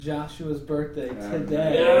Joshua's birthday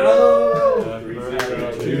today. Happy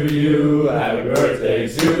birthday to you, happy birthday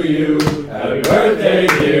to you, happy birthday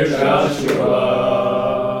dear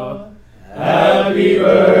Joshua, happy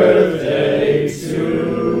birthday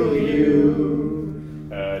to you,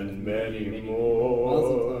 and many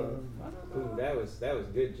more. Ooh, that was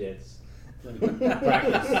good, gents.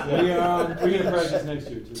 Practice. We are on We're gonna practice next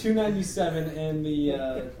year too. 297 in the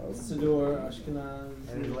Siddur Ashkenaz.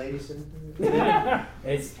 And the ladies in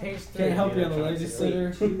It's page 3. Can't help you on the ladies'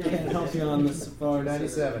 sitter. Can't help you on the Sephardi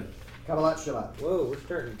 97. Kabbalat Shabbat. Whoa, we're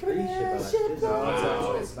starting pre-Shabbat.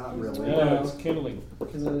 No, it's not really. Yeah, it's kindling.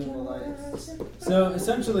 So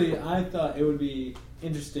essentially, I thought it would be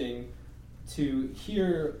interesting to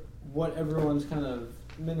hear what everyone's kind of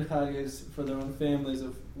minhag is for their own families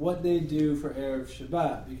of what they do for Erev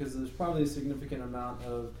Shabbat, because there's probably a significant amount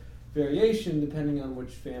of variation depending on which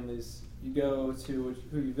families you go to,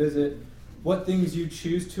 who you visit. What things you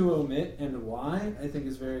choose to omit and why, I think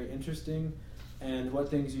is very interesting, and what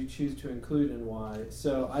things you choose to include and why.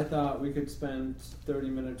 So I thought we could spend 30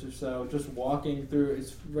 minutes or so just walking through.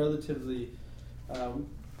 It's relatively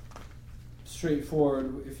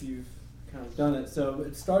straightforward if you've kind of done it. So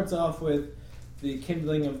it starts off with the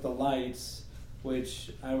kindling of the lights,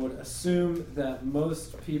 which I would assume that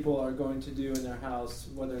most people are going to do in their house,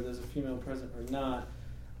 whether there's a female present or not.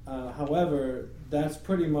 However, that's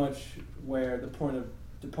pretty much where the point of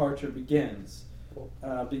departure begins,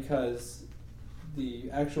 because the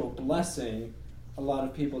actual blessing, a lot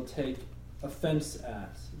of people take offense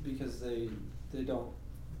at, because they don't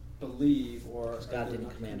believe or are not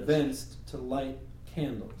convinced to light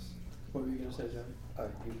candles. What were you going to say, John?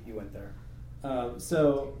 You went there.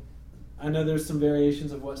 So I know there's some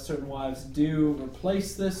variations of what certain wives do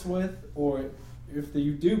replace this with, or if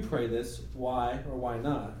you do pray this, why or why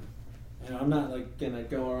not? And I'm not gonna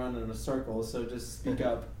go around in a circle, so just speak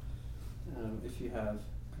up if you have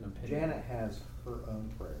an opinion. Janet has her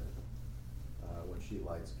own prayer when she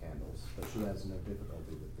lights candles, but she has no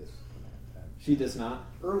difficulty with this command. She does not?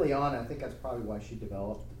 Early on, I think that's probably why she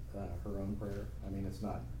developed her own prayer.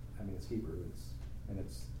 It's Hebrew,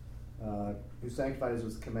 it's who sanctified us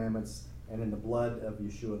with commandments, and in the blood of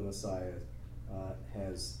Yeshua the Messiah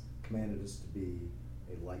has commanded us to be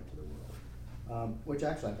a light to the world, which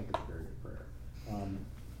actually I think is a very good prayer.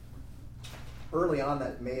 Early on,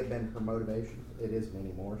 that may have been her motivation. It isn't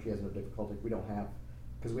anymore. She has no difficulty. We don't have,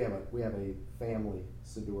 because we have a family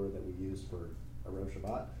siddur that we use for a Rosh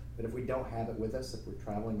Shabbat. But if we don't have it with us, if we're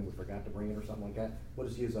traveling and we forgot to bring it or something like that, we'll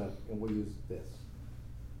just use this.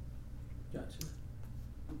 Gotcha.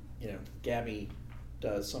 Gabby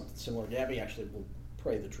does something similar. Gabby actually will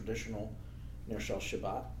pray the traditional Ner Shel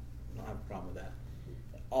Shabbat. I don't have a problem with that.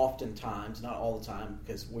 Oftentimes, not all the time,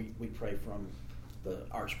 because we pray from the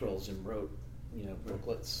Art Scrolls and wrote,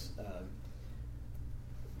 booklets.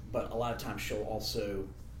 But a lot of times she'll also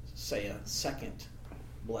say a second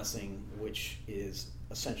blessing, which is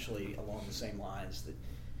essentially along the same lines that,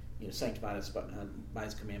 sanctified us by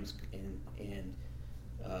His commandments and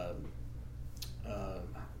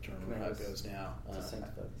I don't remember how it goes now.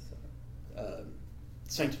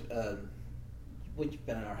 We've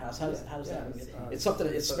been in our house. How does that? It's something.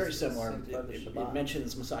 It's very similar. It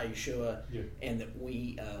mentions Messiah Yeshua, and that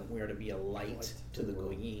we are to be a light to the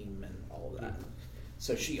goyim and all of that.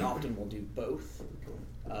 So she often will do both,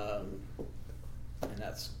 and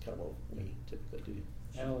that's kind of what we typically do.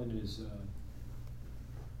 Alan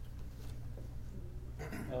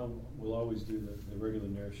will always do the regular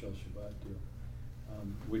Ner Shel Shabbat deal,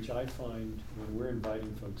 which I find when we're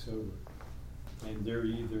inviting folks over, and they're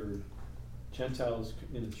either Gentiles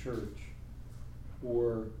in a church,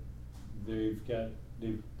 or they've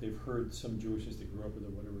heard some Jewishness they grew up with, or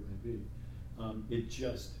whatever it may be. It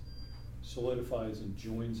just solidifies and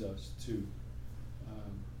joins us to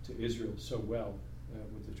Israel so well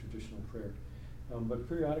with the traditional prayer. But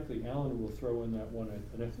periodically, Alan will throw in that one, and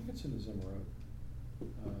I think it's in the Zimmerot.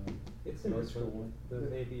 It's in this one. The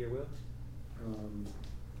May Be Your Will.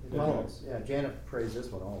 Janet prays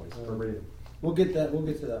this one always. Verbatim. We'll get to that one.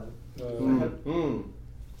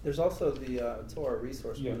 There's also the Torah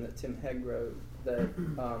resource one that Tim Hegg wrote that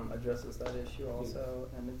addresses that issue also,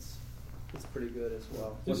 and it's pretty good as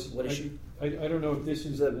well. What issue? I don't know if this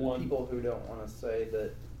is the one. People who don't want to say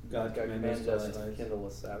that God commanded us to kindle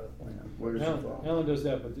a Sabbath lamp. Alan does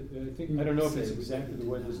that, but I don't know if it's exactly the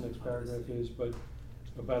way this next paragraph is, but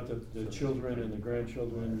about the children and the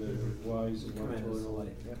grandchildren, the wise and wise.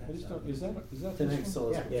 I just don't. Is that the next soul?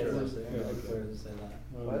 Because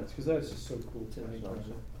that's just so cool.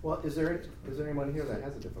 Well, is there anyone here that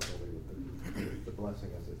has a difficulty with the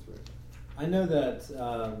blessing as it's written? I know that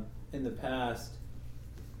in the past,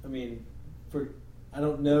 I mean, I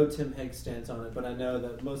don't know Tim Hegg's stance on it, but I know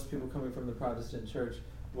that most people coming from the Protestant church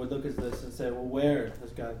would look at this and say, well, where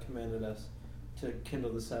has God commanded us to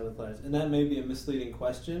kindle the Sabbath lights? And that may be a misleading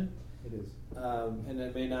question. It is. And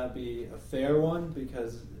it may not be a fair one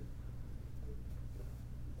because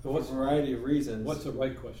for a variety of reasons. What's the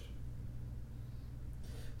right question?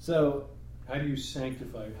 So, how do you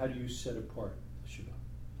sanctify, how do you set apart the Shabbat?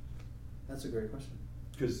 that's a great question.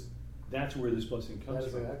 Because that's where this blessing comes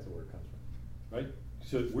from. That's where it comes from. Right?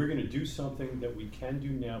 So we're going to do something that we can do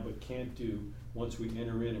now but can't do once we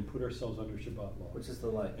enter in and put ourselves under Shabbat law. Which is the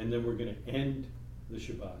light. And then we're going to end the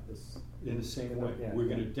Shabbat in the same way. Yeah, we're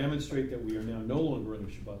going to demonstrate that we are now no longer under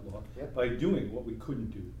Shabbat law Yep. by doing what we couldn't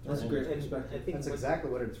do. That's a great And perspective. I think That's what- exactly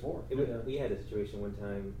what it's for. We had a situation one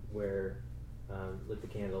time where lit the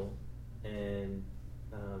candle and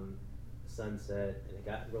sunset and it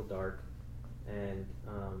got real dark and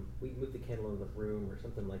we moved the candle in the room or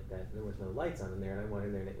something like that and there was no lights on in there and I went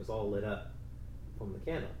in there and it was all lit up from the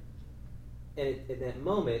candle. And in that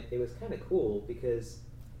moment it was kind of cool because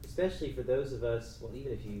especially for those of us, well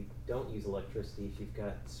even if you don't use electricity, if you've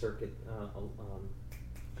got circuit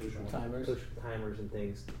Timers. push timers and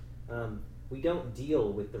things, we don't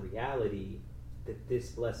deal with the reality that this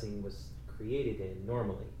blessing was created in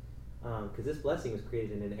normally. Because this blessing was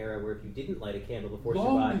created in an era where if you didn't light a candle before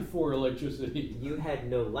Long Shabbat, before electricity. you had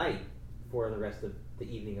no light for the rest of the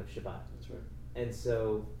evening of Shabbat. That's right. And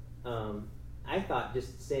so I thought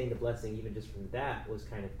just saying the blessing, even just from that, was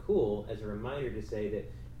kind of cool as a reminder to say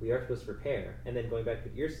that we are supposed to prepare. And then going back to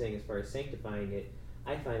what you're saying as far as sanctifying it,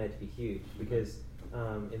 I find that to be huge because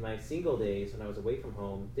in my single days when I was away from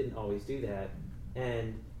home, didn't always do that.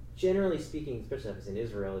 And generally speaking, especially if I was in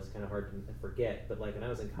Israel, it's kind of hard to forget. But like when I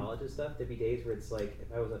was in college and stuff, there'd be days where it's like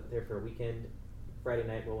if I was up there for a weekend, Friday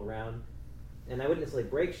night roll around, and I wouldn't necessarily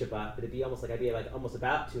break Shabbat, but it'd be almost like I'd be like almost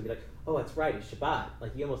about to and be like, oh, that's right, it's Shabbat.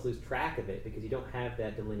 Like you almost lose track of it because you don't have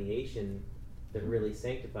that delineation that really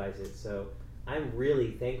sanctifies it. So I'm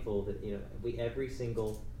really thankful that we every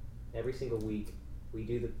single week we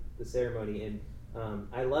do the ceremony and.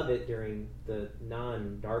 I love it during the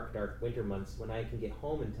non-dark winter months when I can get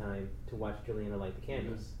home in time to watch Juliana light the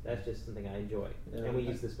candles. Mm-hmm. That's just something I enjoy, Yeah. and we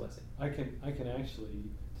use this blessing. I can actually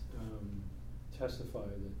testify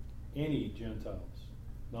that any Gentiles,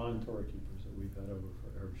 non-Torah keepers that we've had over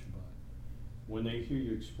for Erev Shabbat, when they hear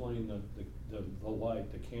you explain the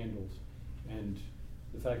light, the candles, and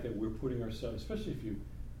the fact that we're putting ourselves, especially if you,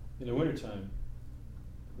 in the wintertime,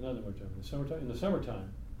 not in the wintertime, in the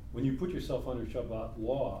summertime, when you put yourself under Shabbat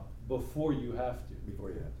law before you have to. Before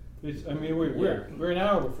you have to. It's, I mean, we're an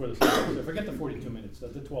hour before the Sabbath, so forget the 42 minutes, the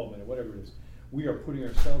 12 minute, whatever it is. We are putting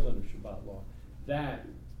ourselves under Shabbat law. That,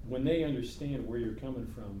 when they understand where you're coming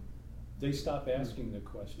from, they stop asking the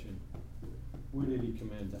question, where did he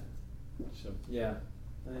command that? So Yeah,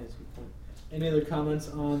 I think that's a good point. Any other comments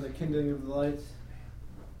on the kindling of the lights?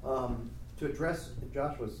 To address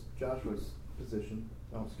Joshua's position.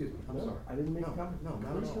 Oh, excuse me. I'm sorry. I didn't make no, a comment. No,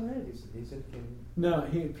 not Please at go all. ahead. He's indicating. No,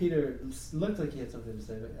 Peter looked like he had something to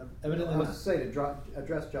say, but evidently I was not. to say to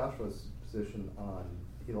address Joshua's position on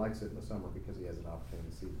he likes it in the summer because he has an opportunity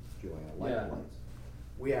to see Juliana light Yeah. the lights.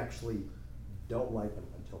 We actually don't light them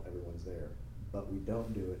until everyone's there, but we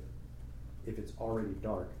don't do it if it's already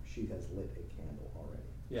dark. She has lit a candle already.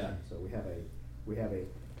 Yeah. So we have a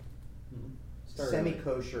Start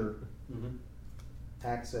semi-kosher mhm.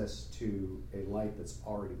 access to a light that's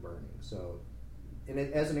already burning. So, and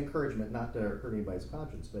it, as an encouragement, not to hurt anybody's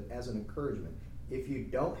conscience, but as an encouragement, if you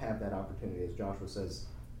don't have that opportunity, as Joshua says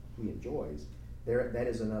he enjoys, that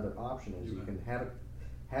is another option. Is you can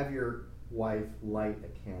have your wife light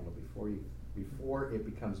a candle before it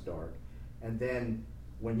becomes dark, and then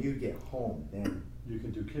when you get home, then You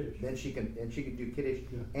can do Kiddush. she can do Kiddush,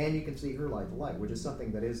 Yeah. and you can see her light the light, which is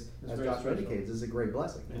something that is, It's as very Joshua special. indicates, is a great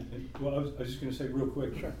blessing. Well, I was just going to say real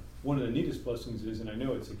quick, Sure. one of the neatest blessings is, and I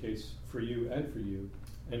know it's the case for you,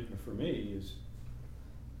 and for me, is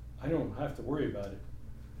I don't have to worry about it.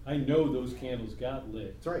 I know those candles got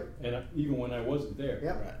lit. That's right. And even when I wasn't there.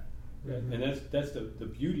 Yeah. Right. And that's the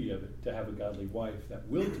beauty of it, to have a godly wife that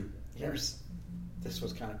will do that. This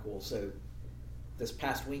was kind of cool. So this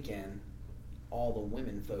past weekend, all the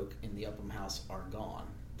women folk in the Upham house are gone.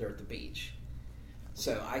 They're at the beach.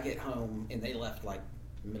 So I get home, and they left like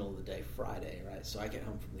middle of the day Friday, right? So I get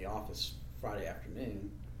home from the office Friday afternoon.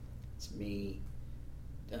 It's me.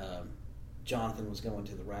 Jonathan was going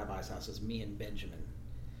to the rabbi's house. It's me and Benjamin.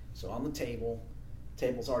 So on the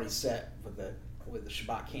table's already set with the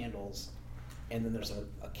Shabbat candles, and then there's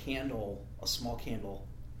a small candle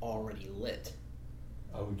already lit.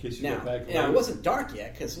 Oh, in case you Now, go back. it wasn't dark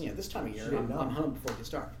yet because this time of year She didn't I'm know. home before it gets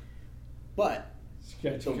dark. But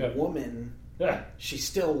the woman, she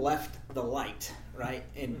still left the light, right?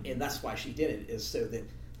 And that's why she did it, is so that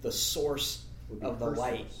the source Would be of the her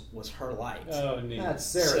light source. was her light. Oh, neat. That's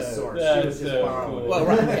Sarah's So- source. That's She was just so borrowing. cool. Well,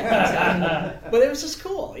 right, yeah, exactly. But it was just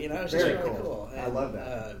cool, It was just Very really cool. cool. I love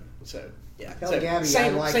that. So yeah, Tell so Gabby I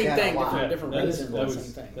same like same that a thing, lot. different that reasons, was, same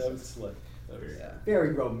things. that was slick. That was, Yeah.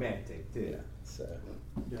 Very romantic too. Yeah. So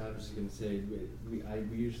Yeah, I was just gonna say we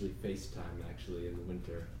usually FaceTime actually in the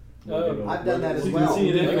winter. Oh, I've done that as You well. can see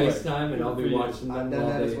it in Anyway. FaceTime, and I'll be Good for you. watching them I've done while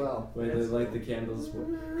that they as well. when they light the candles.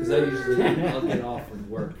 Because I usually I'll get off of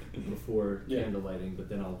work before Yeah. candle lighting, but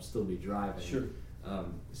then I'll still be driving. Sure.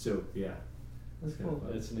 So yeah, That's kind cool. of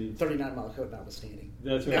fun. That's neat. 39-mile coat notwithstanding.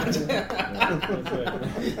 That's right. That's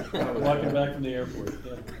right. Walking back from the airport.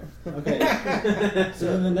 Yeah. Okay.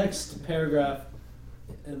 So in the next paragraph,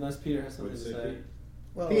 unless Peter has something What'd to you say, say. Pete?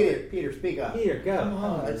 Well, Peter, speak up. Here, go. Come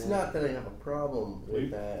on. it's not that I have a problem Are with you,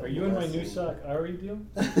 that. are you in my new blessing. sock Ari deal?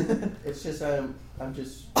 It's just I'm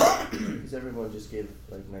just because everyone just gave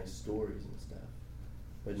like nice stories and stuff,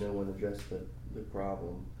 but no one addressed the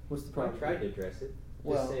problem. What's the I problem? tried to address it.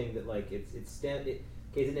 Well- Just saying that like it's okay,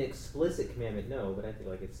 it's an explicit commandment, no, but I think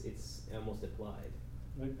like it's almost implied.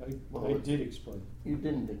 I did explain. You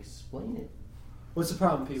didn't explain it. What's the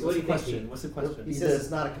problem, Pete? So What's what the do you think, question? Pete? What's the He question? says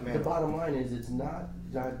it's not a commandment. The bottom line is it's not.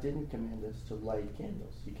 God didn't command us to light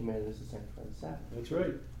candles. He commanded us to sanctify the Sabbath. That's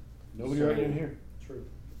right. Nobody So- arguing here. True.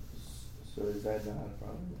 So is that not a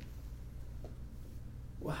problem?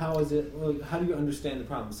 Well, how is it? Well, how do you understand the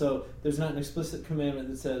problem? So there's not an explicit commandment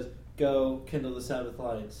that says go kindle the Sabbath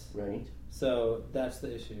lights. Right. So that's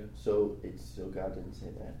the issue. So God didn't say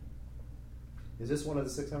that. Is this one of the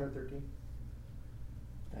 613?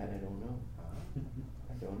 That I don't know.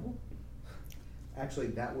 I don't know. Actually,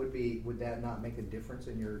 would that not make a difference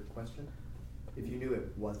in your question? If you knew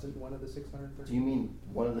it wasn't one of the 613? Do you mean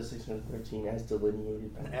one of the 613 as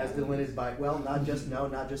delineated? By As delineated by, well, not just the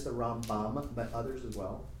Rambam, but others as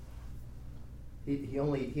well. He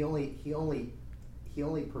only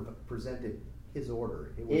presented his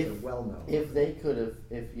order. It was a well-known. If they could have,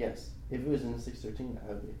 if it was in the 613,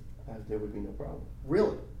 there would be no problem.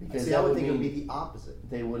 Really? Because See, that I would would think it would mean- be the opposite.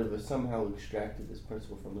 They would have somehow extracted this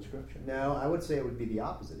principle from the scripture. No, I would say it would be the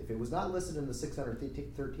opposite. If it was not listed in the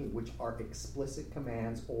 613, which are explicit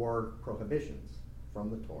commands or prohibitions from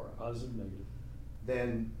the Torah, Positive, negative.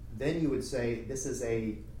 then you would say this is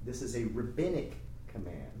a rabbinic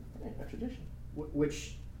command, Right, a tradition.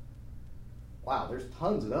 which, wow, there's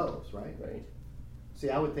tons of those, right? Right. See,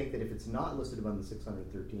 I would think that if it's not listed among the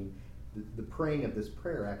 613, the praying of this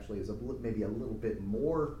prayer actually is maybe a little bit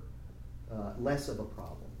more, less of a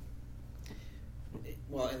problem.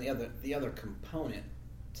 Well, and the other component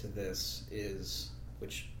to this is,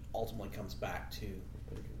 which ultimately comes back to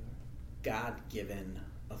God-given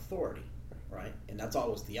authority, right? And that's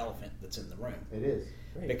always the elephant that's in the room. It is.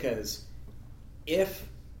 Right. Because if,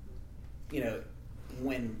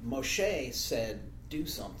 when Moshe said, do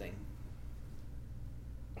something,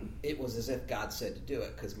 it was as if God said to do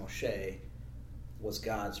it, because Moshe was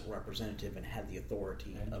God's representative and had the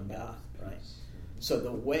authority of God, right? So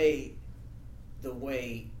the way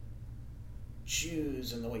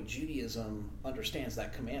Jews and the way Judaism understands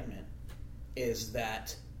that commandment is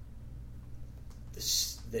that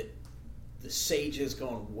the sages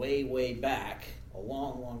going way, way back, a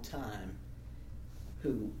long, long time,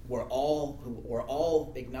 who were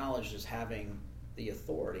all acknowledged as having the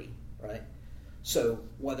authority, right? So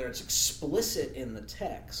whether it's explicit in the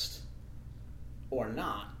text or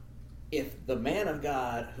not, if the man of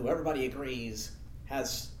God, who everybody agrees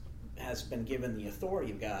has been given the authority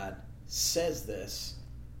of God, says this,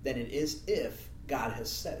 then it is if God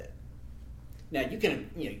has said it. Now you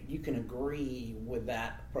can agree with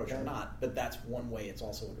that approach or not, but that's one way it's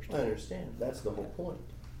also understood. I understand. That's the whole point.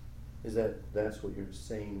 Is that's what you're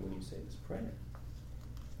saying when you say this prayer?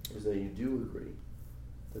 Is that you do agree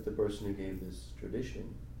that the person who gave this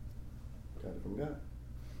tradition got it from God,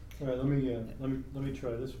 All right, let me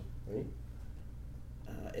try this one. right?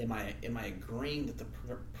 Am I agreeing that the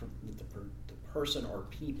person or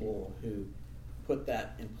people who put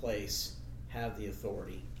that in place have the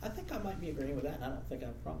authority? I think I might be agreeing with that, and I don't think I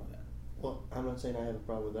have a problem with that. Well, I'm not saying I have a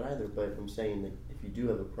problem with that either, but I'm saying that if you do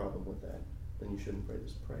have a problem with that, then you shouldn't pray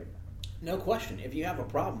this prayer. No question. If you have a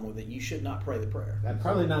problem with it, you should not pray the prayer. I'm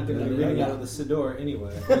probably not going to be reading out of the Siddur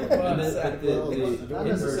anyway. Well, The not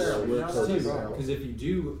inverse necessarily. works Not too, necessarily. because if you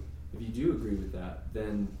do agree with that,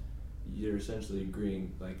 then you're essentially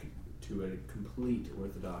agreeing, like to a complete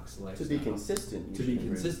Orthodox lifestyle. To be consistent. You To be should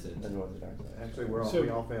agree consistent. with an Orthodox lifestyle. Actually, So- we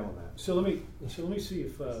all fail on that. So let me see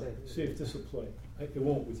if this will play. It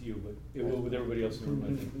won't with you, but it will with everybody else in the room, I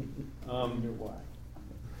think. Why?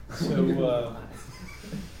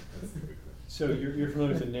 So you're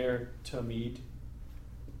familiar with the Ner Tamid?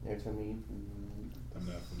 Ner Tamid. I'm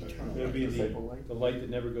not familiar. Eternal It'll be Disciple light? the light that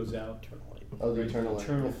never goes out. Eternal light. Oh, the Right? eternal light.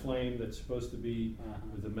 Eternal flame that's supposed to be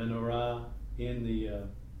with the menorah in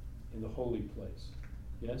the holy place.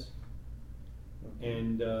 Yes?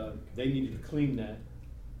 And they needed to clean that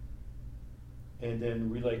and then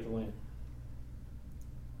relight the lamp.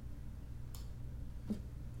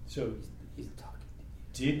 So, He's talking.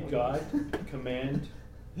 did God command?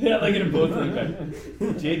 Yeah, like in both of them.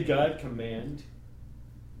 Did God command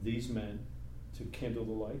these men to kindle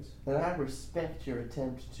the lights? And I respect your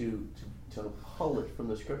attempt to pull it from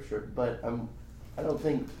the scripture, but I don't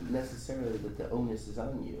think necessarily that the onus is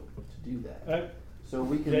on you to do that. So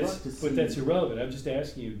we can look to see. But that's irrelevant. I'm just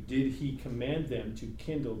asking you: did He command them to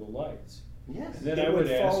kindle the lights? Yes. And then It I would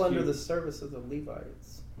fall ask under you- the service of the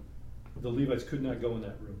Levites. The Levites could not go in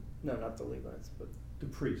that room. No, not the Levites, but The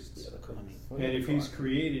priests. the Kohanim. And if He's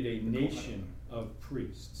created a nation of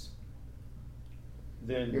priests,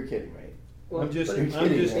 then You're kidding, right? Well, I'm just but you're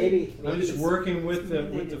kidding, right? I'm just working with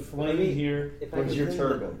the flame Maybe- here. If I Where's could- your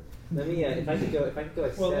turban? Let me. If I could go a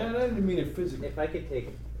Well, step. I didn't mean it physically. If I could take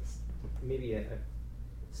maybe a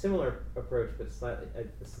similar approach, but slightly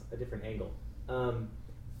a different angle.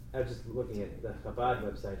 I was just looking at the Chabad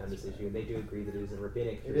website on this issue, and they do agree that it is a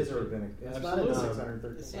rabbinic It is a tradition. rabbinic. It's Absolutely. not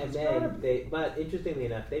in 630. And then but interestingly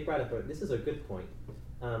enough, they brought up this is a good point.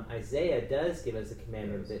 Isaiah does give us a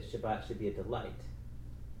commandment that Shabbat should be a delight,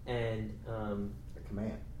 and A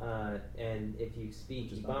command. and if you speak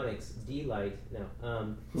Just Ebonics, delight. No.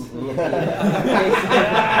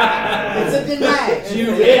 It's a delight.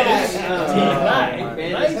 Jewish delight.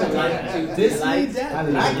 This delight. needs that. I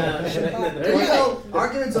like it. There you go.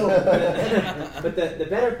 Argument's over. But the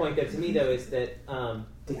better point, though, to me, though, is that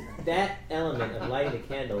that element of lighting the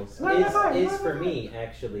candles is for me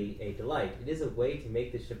actually a delight. It is a way to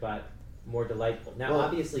make the Shabbat more delightful. Now, Well,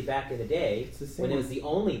 obviously, back in the day, it's the same when it was with- the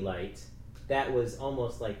only light, that was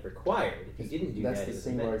almost like required. If you didn't do That's that, the it was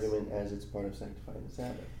same offense. argument as it's part of sanctifying the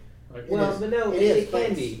Sabbath. Right? Well, is. but no, It it is, can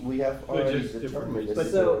but be. We have But already just different determined reasons. this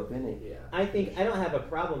is So- rabbinic. Yeah. I don't have a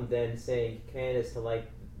problem then saying command is to light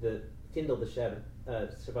kindle the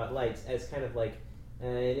Shabbat lights as kind of like an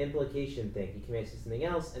implication thing. He commands to something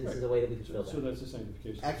else, and this is a way that we fulfill So that. that's the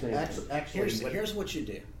sanctification. Actually, Here's what you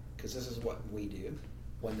do, because this is what we do.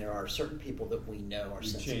 When there are certain people that we know are You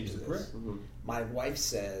sensitive change to the this. prayer. Mhm. My wife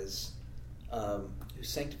says, "Who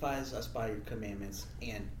sanctifies us by your commandments,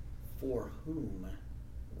 and for whom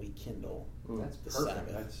we kindle That's the perfect.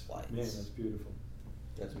 Sabbath That's lights." man, that's beautiful.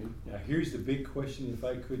 That's beautiful. Now here's the big question, if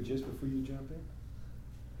I could, just before you jump in.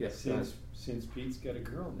 Yes. Since Pete's got a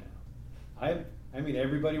girl now, I mean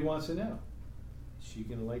everybody wants to know: is she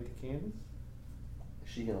going to light the candles? Is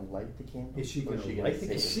she going to light the candle? Is she Or gonna gonna light the say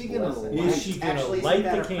candle? the Is she gonna blessing? light- Is she going to Actually, light isn't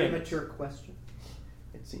that the a candles? premature question?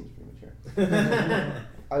 It seems premature.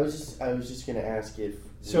 I was just going to ask if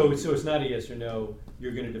So it's not a yes or no.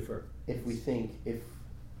 You're going to defer. if we think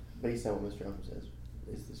based on what Mr. Alpha says,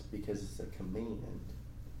 is this because it's a command,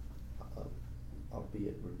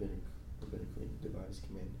 albeit rabbinically devised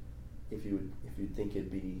command? If you think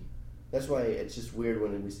it'd be, that's why it's just weird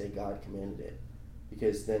when we say God commanded it,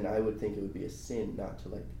 because then I would think it would be a sin not to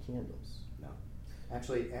light the candles. No.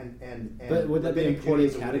 Actually, and But would that be rabbinic important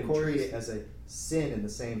Judaism wouldn't categories? treat it as a sin in the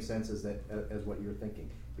same sense as what you're thinking,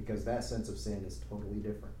 because that sense of sin is totally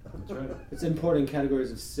different. That's right. It's important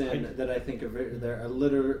categories of sin that I think are there are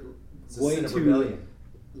literally It's a way sin of too rebellion.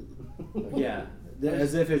 yeah,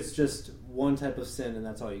 as if it's just one type of sin and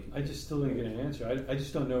that's all you can. I just still didn't get an answer. I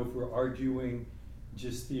just don't know if we're arguing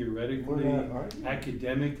just theoretically, We're not arguing.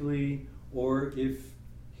 academically, or if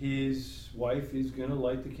his wife is going to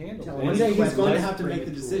light the candles. Tell And him One if day she he's going to lights- have to make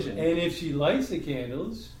the decision. And if she lights the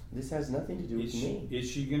candles, This has nothing to do with me. is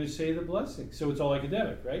she going to say the blessing? So it's all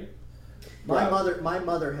academic, right? My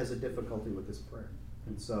mother has a difficulty with this prayer,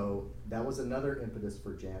 and so that was another impetus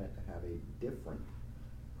for Janet to have a different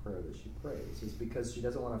prayer that she prays. Is because she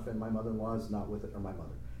doesn't want to offend my mother-in-law. Is not with it, or my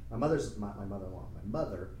mother. My mother's not my mother-in-law. My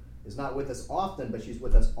mother is not with us often, but she's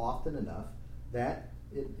with us often enough that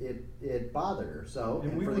it bothered her. So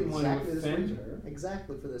And we for wouldn't want to exactly this offend reason, her.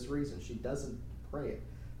 exactly for this reason, she doesn't pray it.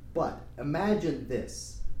 But imagine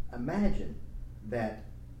this. Imagine that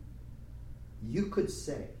you could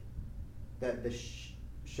say that the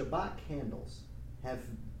Shabbat candles have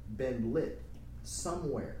been lit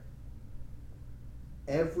somewhere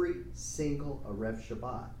every single Erev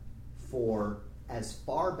Shabbat for as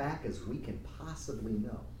far back as we can possibly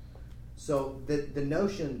know. So the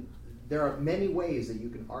notion, there are many ways that you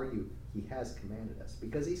can argue he has commanded us,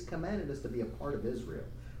 because he's commanded us to be a part of Israel.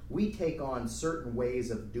 We take on certain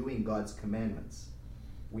ways of doing God's commandments.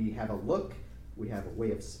 We have a look, we have a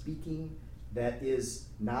way of speaking that is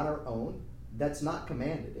not our own, that's not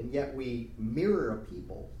commanded, and yet we mirror a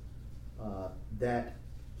people that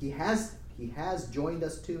he has joined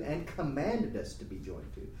us to and commanded us to be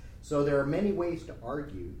joined to. So there are many ways to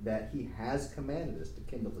argue that he has commanded us to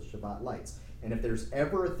kindle the Shabbat lights. And if there's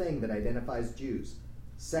ever a thing that identifies Jews,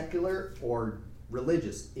 secular or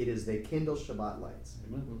religious, it is they kindle Shabbat lights.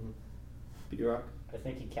 Amen. Peter Rock? I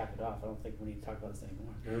think he capped it off. I don't think we need to talk about this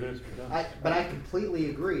anymore. There it is. We're done. But I completely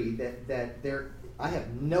agree that there. I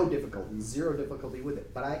have no difficulty, zero difficulty with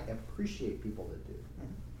it. But I appreciate people that do.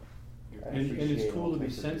 And it's cool to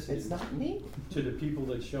be sensitive It's not me. to the people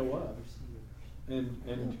that show up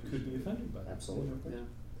and could be offended by that. Absolutely. Yeah.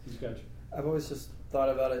 He's got you. I've always just thought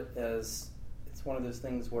about it as it's one of those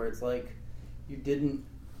things where it's like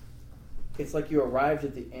it's like you arrived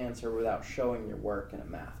at the answer without showing your work in a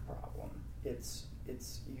math problem.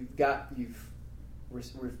 You've got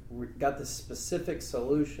this specific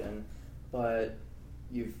solution, but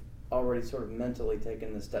you've already sort of mentally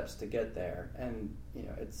taken the steps to get there, and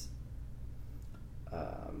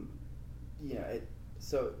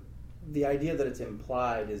so the idea that it's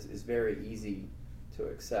implied is very easy to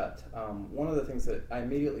accept. One of the things that I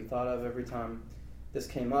immediately thought of every time this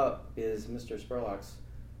came up is Mr. Spurlock's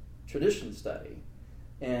tradition study,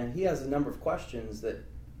 and he has a number of questions that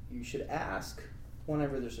you should ask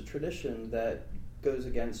whenever there's a tradition that goes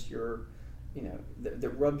against your,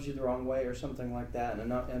 that rubs you the wrong way or something like that.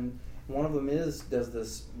 And one of them is, does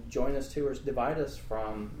this join us to or divide us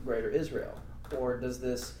from greater Israel? Or does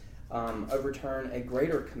this overturn a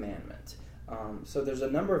greater commandment? So there's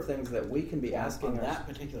a number of things that we can be asking. On that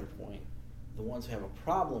particular point, the ones who have a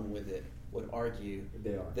problem with it would argue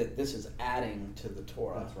that this is adding to the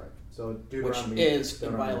Torah. That's right. So Which Deuteronomy, is in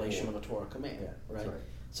Deuteronomy violation 4. of a Torah command, Yeah, right? that's right.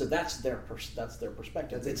 So that's their perspective.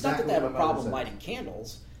 That's It's exactly not that they have a what my mother problem said. lighting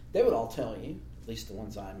candles. They would all tell you, at least the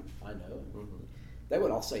ones I know, they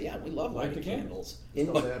would all say, "Yeah, we love Light lighting the candles.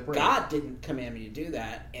 candles." Still, But God didn't command me to do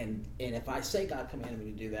that, and if I say God commanded me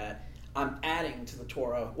to do that, I'm adding to the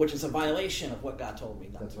Torah, which is a violation of what God told me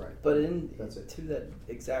not That's to do. right. But That's it. to that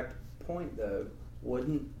exact point, though,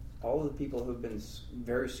 wouldn't all the people who've been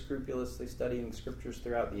very scrupulously studying scriptures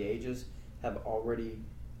throughout the ages have already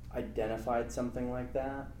identified something like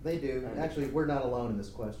that? They do. And- Actually, we're not alone in this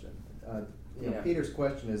question. Yeah. Peter's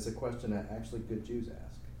question is a question that actually good Jews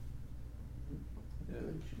ask. Yeah.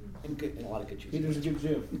 And a lot of good Jews. Peter's a good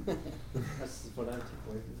Jew. That's what I took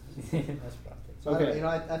away from this. That's probably. So Okay.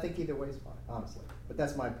 I think either way is fine, honestly. But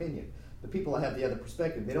that's my opinion. The people that have the other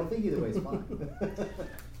perspective, they don't think either way is fine.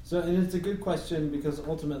 So, and it's a good question because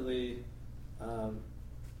ultimately,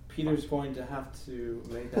 Peter's going to have to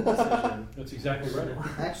make that decision. That's exactly right.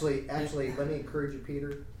 Actually, let me encourage you,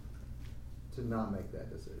 Peter, to not make that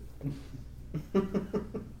decision.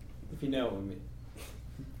 If you know what I mean.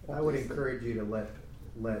 I would encourage you to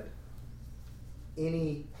let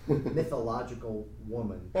any mythological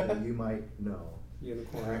woman that you might know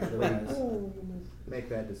Unicorn actually eyes. make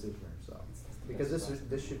that decision herself, because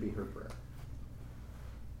this should be her prayer.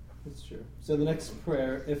 That's true. So the next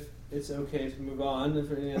prayer, if it's okay to move on, if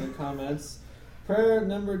there are any other comments, prayer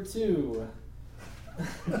number 2.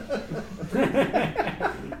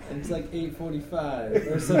 It's like 8:45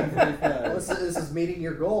 or 7:45. Well, this is meeting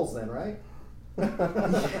your goals then, right?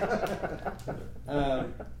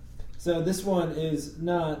 So this one is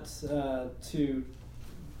not too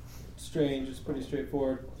strange. It's pretty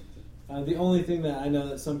straightforward. The only thing that I know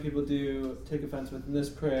that some people do take offense with in this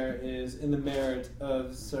prayer is in the merit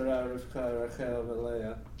of Sarah, Rivka, Rachel, and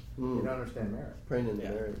Leah. You don't understand merit. Praying in the Yeah,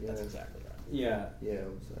 merit. Yeah. that's exactly right. Yeah. Yeah,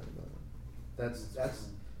 what was that about? That's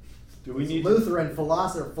Do we it's need Lutheran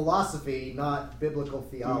philosophy, not biblical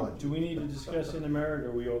theology. do we need to discuss in the merit, or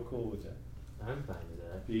are we all cool with that? I'm fine with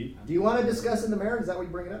that. Pete? Do you want to discuss in the merit? Is that what you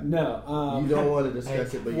bring it up? No. You don't want to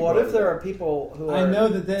discuss it, but you What brought if it there up. are people who I are know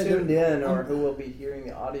that they- tuned in or um, who will be hearing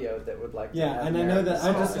the audio that would like to Yeah, have and I know merit that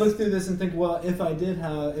I just discussed? look through this and think, well, if I did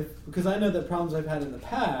because I know that problems I've had in the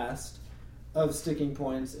past of sticking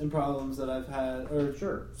points and problems that I've had or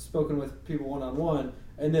Sure. spoken with people one-on-one,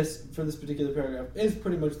 and this for this particular paragraph is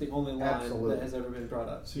pretty much the only line Absolutely. that has ever been brought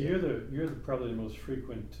up. So you're the probably the most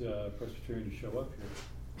frequent Presbyterian to show up here.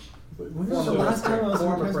 When was the last time I was in a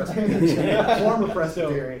Former Presbyterian? Former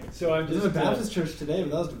Presbyterian. So I'm This just is a Baptist church today,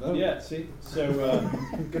 but that was devoted. Yeah, see, so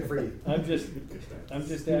Good for you. I'm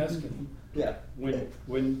just asking. Yeah.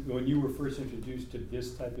 When you were first introduced to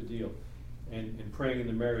this type of deal, and praying in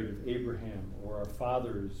the merit of Abraham or our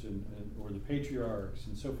fathers or the patriarchs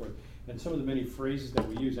and so forth, and some of the many phrases that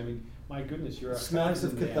we use, I mean, my goodness, you're our Smacks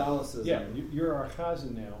of chazan now. Catholicism. Yeah, you're our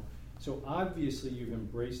chazan now, so obviously you've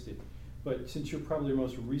embraced it. But since you're probably the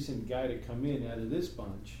most recent guy to come in out of this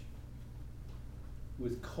bunch,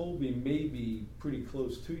 with Colby maybe pretty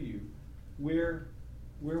close to you, where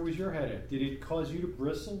was your head at? Did it cause you to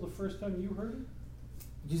bristle the first time you heard it?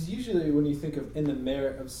 Because usually when you think of in the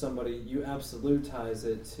merit of somebody, you absolutize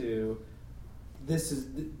it to this is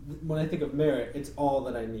when I think of merit, it's all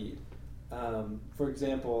that I need. For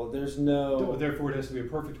example, there's no. Therefore, it has to be a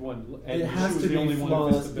perfect one, and it has Yeshua's to the be only one that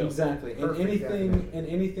flawless, fits the bill. exactly. Perfect And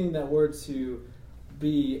anything that were to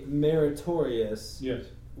be meritorious Yes.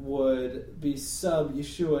 would be sub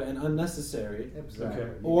Yeshua and unnecessary, Exactly.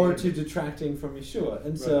 Okay. or to detracting from Yeshua.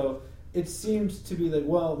 And so it seems to be like,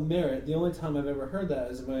 well, merit. The only time I've ever heard that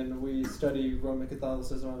is when we study Roman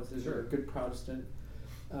Catholicism. Obviously, you're a good Protestant.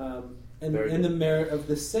 And Very the good. merit of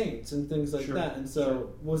the saints and things like Sure, that. And so sure.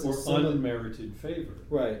 was Or it some of- unmerited favor.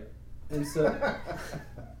 right? And so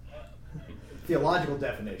Theological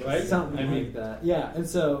definition. Right? something I mean- like that, yeah. And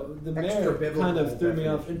so the merit Extra-biblical kind of threw me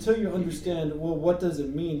off definition. until you understand. Well, what does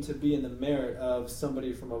it mean to be in the merit of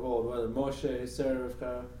somebody from of old, whether Moshe, Sarah,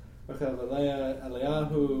 Rachel, Leah,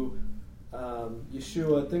 Eliyahu,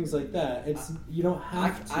 Yeshua, things like that. It's you don't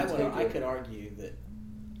have to take I it. could argue that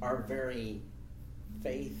our very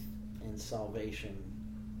faith and salvation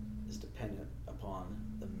is dependent upon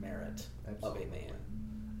the merit Absolutely. of a man,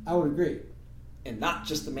 I would agree. and not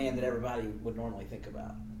just the man that everybody would normally think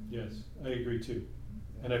about. Yes, I agree too.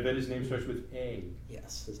 And I bet his name starts with A.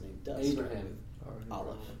 Yes, his name does Abraham. start with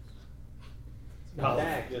Aleph.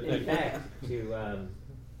 In fact,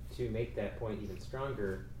 to make that point even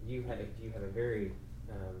stronger, you have a very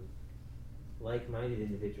like-minded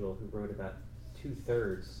individual who wrote about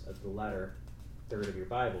 2/3 of the latter third of your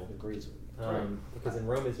Bible. Agrees with me. Because in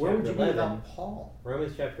Romans Where would chapter you be 11, without Paul?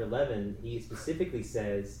 Romans chapter 11, he specifically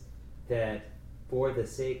says that for the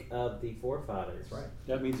sake of the forefathers. That's right.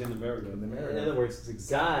 That means in the merit of. In the In merit. other words, That's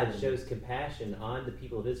exactly God shows compassion on the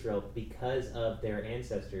people of Israel because of their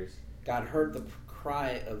ancestors. God heard the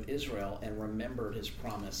cry of Israel and remembered his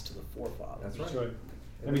promise to the forefathers. That's That's right. right.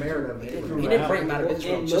 In the merit of He Abraham. didn't bring them out of And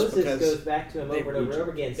Israel just Moses because goes back to him they over and were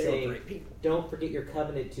over again they were saying, great people. "Don't forget your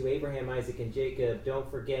covenant to Abraham, Isaac, and Jacob.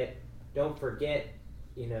 Don't forget,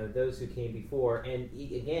 those who came before." And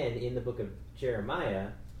again, in the book of Jeremiah,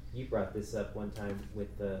 you brought this up one time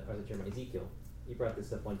Ezekiel. You brought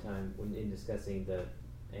this up one time in discussing the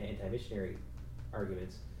anti-missionary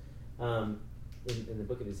arguments. In the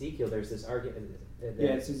book of Ezekiel, there's this argument that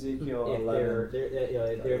Yeah, it's Ezekiel if 11.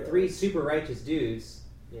 there are three super righteous dudes,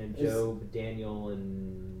 Job, Daniel,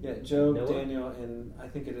 and Yeah, Job, Noah. Daniel, and I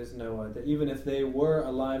think it is Noah. That even if they were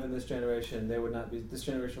alive in this generation, they would not be. This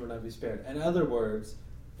generation would not be spared. In other words,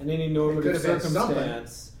 in any normative could have been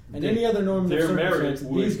circumstance, and Their- any other normative their merit circumstance,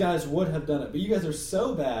 would- these guys would have done it. But you guys are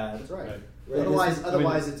so bad. That's right. Right. Right.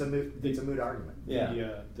 Otherwise, it's a moot argument. Yeah.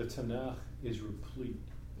 The Tanakh is replete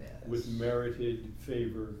Yeah, with that's- merited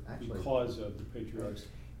favor Actually- because of the patriarchs.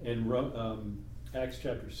 And Acts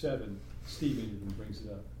chapter 7, Stephen even brings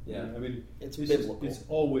it up. Yeah. I mean, It's this biblical. It's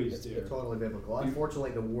always It's there. totally biblical.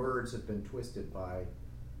 Unfortunately, the words have been twisted by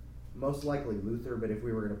most likely Luther, but if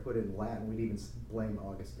we were going to put it in Latin, we'd even blame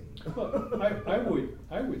Augustine. Well,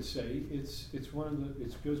 I would say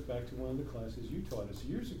it goes back to one of the classes you taught us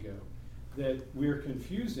years ago, that we're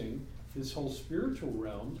confusing this whole spiritual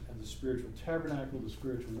realm and the spiritual tabernacle, the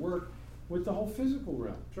spiritual work, with the whole physical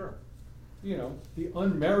realm. Sure. The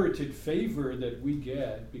unmerited favor that we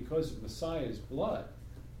get because of Messiah's blood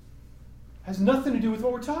has nothing to do with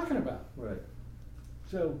what we're talking about. Right.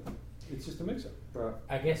 So it's just a mix-up. Bro.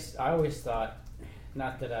 I guess I always thought,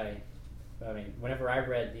 whenever I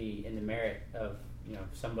read in the merit of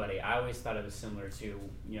somebody, I always thought it was similar to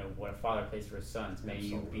what a father plays for his sons. May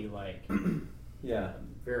you be like, Yeah.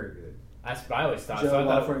 Very good. that's what I always thought. Job So I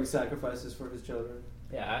thought, offering sacrifices for his children.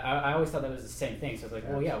 yeah, I always thought that was the same thing. So I was like,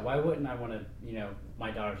 well, yeah, why wouldn't I want to,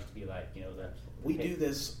 my daughters to be like, the. We do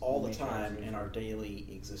this all the Make time sure. in our daily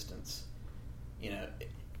existence.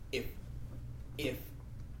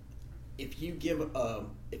 If you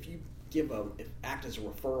act as a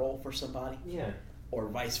referral for somebody, Yeah. or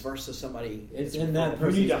vice versa, somebody It's is in that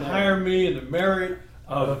referred- You need to hire me in the merit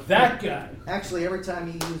of that guy. Actually, every time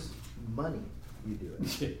you use money you do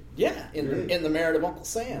it. Yeah, in the merit of Uncle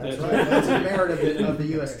Sam. That's right. That's the merit of the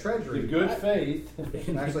U.S. Treasury. The good faith.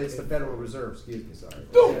 Actually, it's the Federal Reserve. Excuse me, sorry.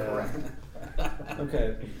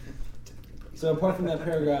 Okay. So apart from that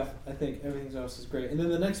paragraph, I think everything else is great. And then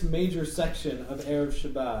the next major section of Erev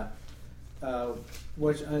Shabbat,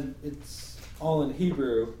 which it's all in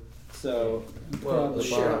Hebrew, so Well, probably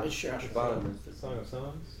Shabbat is The Song of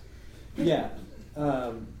Songs? yeah.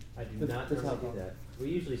 I do not the normally top do that. We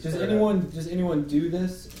usually Does start anyone do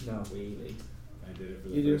this? No. We I did it for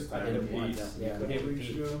You the do? first I time did in it once. Pete's Yeah, we did it with weeks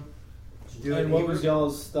Pete. ago. Did you do it And in what Hebrew? was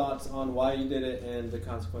y'all's thoughts on why you did it and the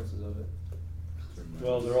consequences of it?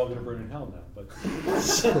 Well, they're all going to burn in hell now, but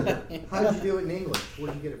How did you do it in English? Where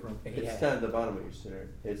did you get it from? It's down at the bottom of your center.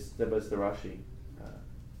 It's the Rashi.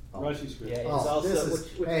 Rashi script. Yeah, it's Oh, also, this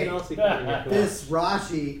is- which hey, can also be found in your This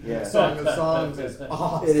Rashi Yeah. Song of Songs is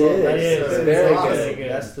awesome. It is. That is. It's It's very awesome.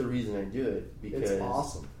 good. That's the reason I do it because It's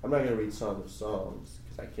awesome. I'm not going to read Song of Songs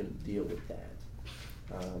because I can't deal with that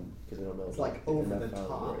because I don't know. It's like enough over the about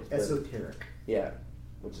top, words. But- esoteric. Yeah,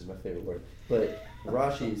 which is my favorite word. But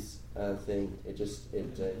Rashi's thing, it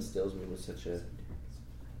instills me with such a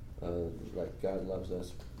like God loves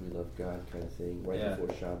us, we love God kind of thing right Yeah.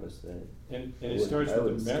 before Shabbos. That And I it would- starts I with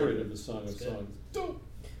would the skip merit it. of the Song of That's good. Songs.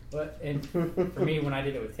 But and for me, when I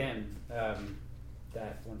did it with him,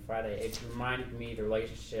 that one Friday, it reminded me the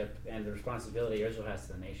relationship and the responsibility Israel has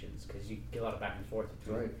to the nations, because you get a lot of back and forth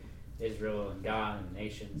between Right. Israel and God and the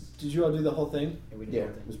nations. Did you all do the whole thing? And we did yeah, the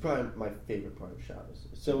whole it thing. was probably my favorite part of Shabbos.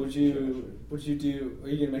 So would you do? Are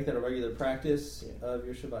you going to make that a regular practice Yeah. of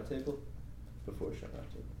your Shabbat table? before Shabbat?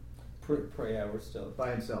 Pray, yeah, we're still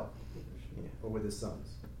By himself Yeah, or with his sons.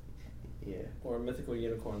 yeah. or a mythical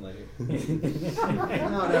unicorn lady.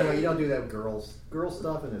 No, you don't do that with girls. Girl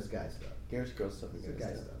stuff and this guy stuff. Garrett's girl stuff It's and the guy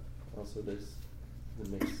guy stuff. stuff. Also, there's the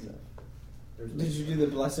mixed stuff. There's Did you do the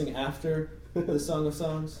blessing after the Song of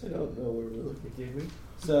Songs? I don't know where we're looking. Did we?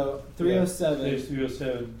 So Page 307,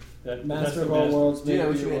 307. That's Master the of all worlds, Dude, I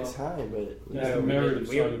make wish you we had well. time, but That's No, the we merit didn't. of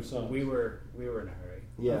We Song were- of Songs. We were in a hurry.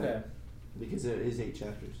 yeah, Okay. because there is 8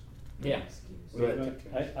 chapters. Yeah. Excuse We me. had But to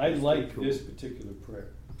take turns. I like Pretty cool. this particular prayer.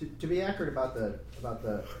 To be accurate about the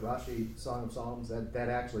Rashi Song of Psalms, that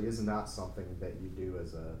actually is not something that you do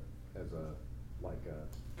as a like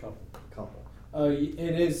a Couple. couple. Oh, it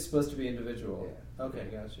is supposed to be individual. Yeah. Okay,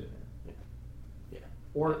 gotcha.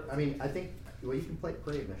 Or I mean, I think you can pray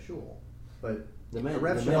in the shul, but The the men,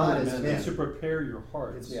 Rev the Shabbat men, is the men. men. It's to prepare your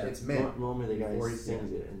heart. It's Yeah. it's men. Normally the guy Before he sings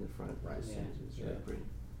sings. it in the front. Right. Just Yeah. sings it. It's Yeah. really pretty.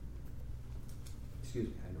 Excuse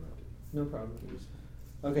me, I interrupted. No problem.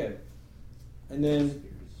 Okay, and then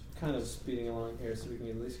kind of speeding along here so we can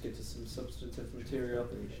at least get to some substantive material.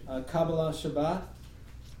 Kabbalah Shabbat.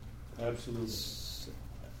 Absolutely.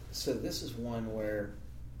 So this is one where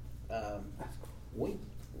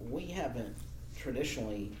we haven't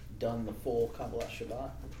traditionally done the full Kabbalah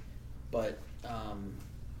Shabbat, but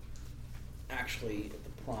actually at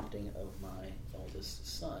the prompting of my eldest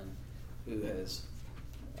son, who has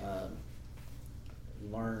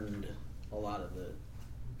learned a lot of the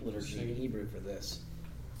liturgy in Hebrew for this,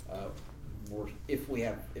 if we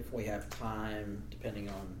have time, depending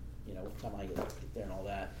on what time I get there and all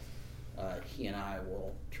that, he and I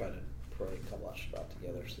will try to pray Kabbalah Shabbat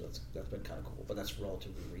together. So that's been kind of cool, but that's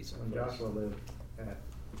relatively recent. When for us. Joshua lived at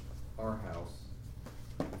our house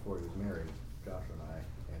before he was married, Joshua and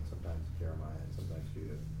I, and sometimes Jeremiah and sometimes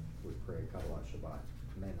Judah would pray Kabbalah Shabbat,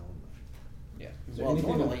 men only. Yeah. Is there Well,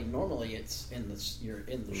 anything normally it's you're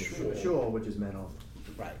in the shul. Shul, which is men only.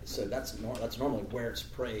 Right. So that's normally where it's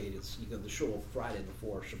prayed. It's you go to the shul Friday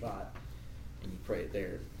before Shabbat, and you pray it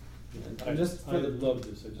there. And just for I the- love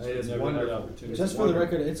this. I just It is never wonderful. had opportunity. Just for the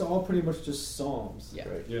record, it's all pretty much just psalms. Yeah.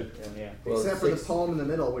 Right. Yeah. Yeah. Well, Except for the 6 poem in the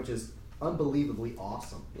middle, which is unbelievably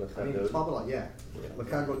awesome. I mean, Lechadodi. Kabbalah, yeah. Yeah.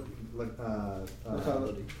 Lekago-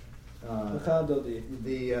 Lechadodi. uh,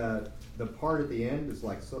 Lechadodi. the part at the end is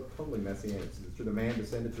like so totally messianic. It's through the man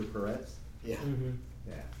descended through Peretz. Yeah. Mm-hmm.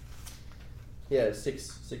 Yeah. Yeah, six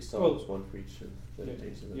songs, Well, one for each of the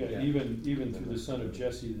days of the Yeah, week. even through the son of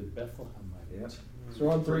Jesse, the Bethlehemite. Yep. So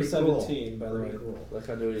we're on Pretty 317, cool. by the way. Pretty cool.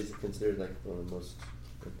 Lechadodi is considered like one of the most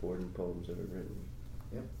important poems ever written.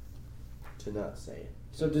 Yep. To not say it.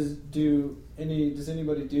 So does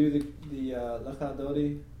anybody do the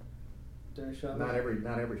Lechadodi during Shabbat? Not every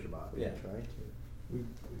Shabbat. Yeah. Try to. We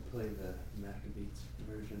play the Maccabees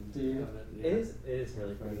version. Do you? of it, yeah. It is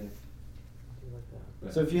really pretty. Friday. I like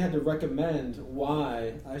that. So if you had to recommend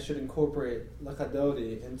why I should incorporate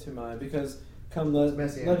Lechadodi into my, because come It's let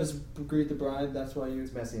messianic. us greet the bride. That's why you.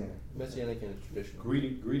 It's messianic. Messianic and traditional.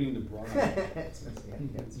 Greeting the bride. It's messianic.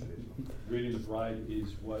 It's traditional. Greeting the bride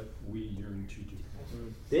is what we yearn to do.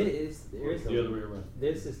 There is The other way around.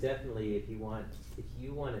 This is definitely if you want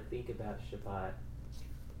to think about Shabbat.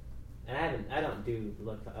 And I don't do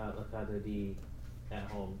Lakado Di at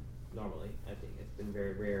home normally. I think it's been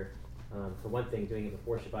very rare. For one thing, doing it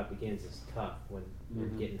before Shabbat begins is tough when you're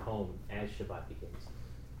Mhm. getting home as Shabbat begins.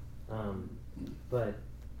 But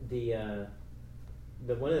the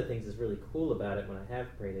one of the things that's really cool about it when I have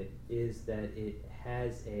prayed it is that it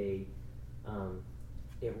has a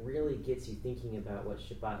it really gets you thinking about what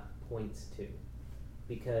Shabbat points to,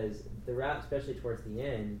 because throughout, especially towards the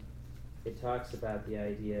end, it talks about the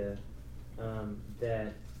idea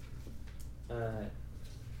that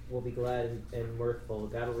we'll be glad and mirthful.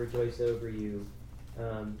 God will rejoice over you.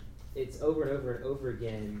 It's over and over and over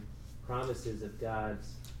again promises of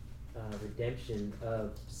God's redemption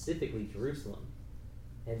of specifically Jerusalem,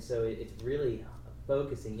 and so it's really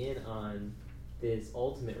focusing in on this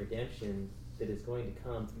ultimate redemption that is going to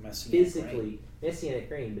come physically,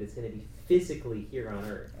 Messianic reign, but it's going to be physically here on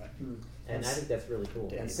earth. Right. And I think that's really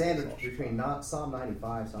cool. Yeah. And sandwiched between Psalm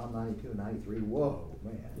 95, Psalm 92, and 93. Whoa,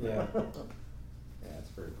 man. Yeah. Yeah, it's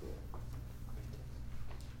very cool.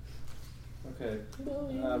 Okay.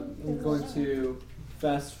 I'm going to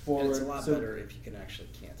fast And forward. it's a lot so- better if you can actually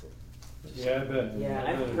cancel it. Yeah, I bet. Yeah,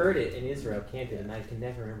 I I've bet. heard it in Israel, Canton, and I can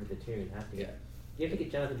never remember the tune. I have to get. You have to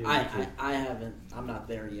get Jonathan to do I YouTube. haven't. I'm not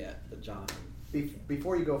there yet, but Jonathan.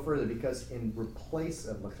 Before you go further, because in replace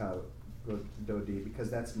of Lakado Dodi,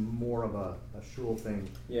 because that's more of a shul thing,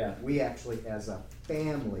 Yeah. we actually, as a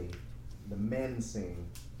family, the men sing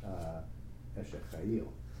Eshech Chayil.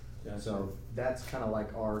 Gotcha. So that's kind of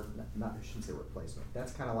like our, not I shouldn't say replacement,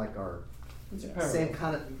 that's kind of like our It's a Yeah. parallel. same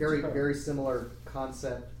kind of, It's a very, parallel. very similar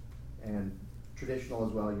concept and traditional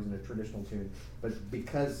as well, using a traditional tune. But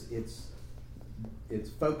because it's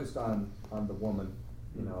focused on the woman,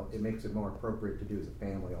 you know, it makes it more appropriate to do as a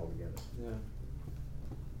family all together. Yeah.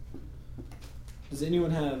 Does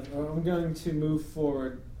anyone have? I'm going to move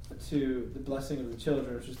forward to the blessing of the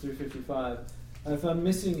children, which is 355. If I'm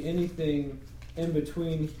missing anything in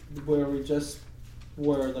between where we just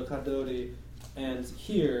were Lakadodi and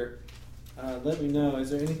here, let me know. Is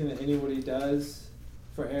there anything that anybody does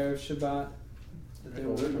for Erev Shabbat that they Well,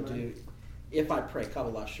 will we would recommend? do, if I pray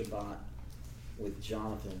Kabbalah Shabbat with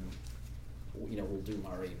Jonathan, you know, we'll do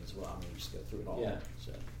Marim as well. I mean, just go through it all. Yeah.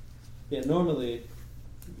 So, Yeah, normally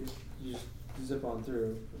you just zip on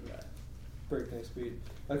through, right. breakneck speed.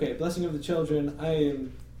 Okay, blessing of the children. I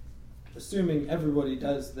am assuming everybody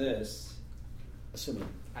does this. Assuming.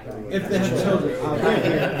 I everyone If has they have children. children. Not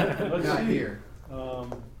here. Let's Not see. here.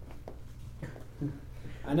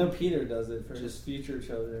 I know Peter does it for his future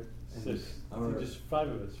children. Six. Our- Just 5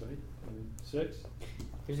 of us, right? 6?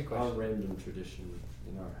 Here's a Our question. random tradition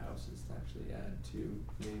in our house is to actually add 2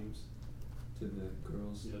 names to the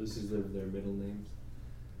girls Yeah, this is because of their middle names.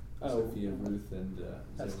 Oh. Sophia, Ruth, and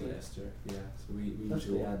That's Zoe good. Esther. Yeah, so we That's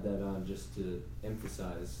usually cool. add that on just to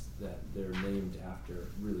emphasize that they're named after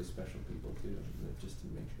really special people too, and just to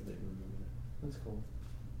make sure they remember that. That's cool.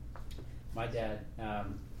 My dad,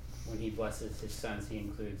 when he blesses his sons, he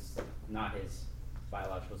includes not his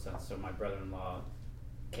biological sons, so my brother-in-law,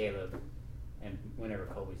 Caleb, and whenever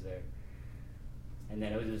Colby's there. And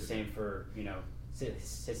then it was the same for, you know,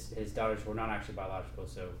 his daughters were not actually biological,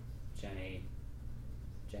 so Jenny.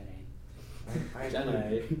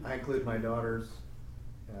 I include my daughters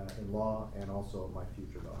in law and also my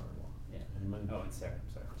future daughter-in-law. Yeah. Amen. Oh, and Sarah.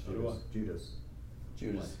 I'm sorry. So do I. Judas.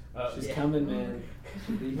 Judas. She's Yeah. coming, man.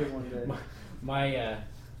 She'll be here one day. My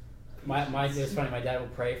it's funny. My dad will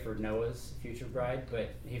pray for Noah's future bride, but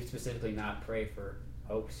he would specifically not pray for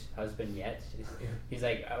Hope's husband yet. He's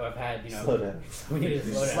like, oh, I've had, you know. Slow down. We need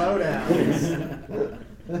to Slow down.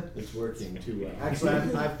 It's working too well. Actually,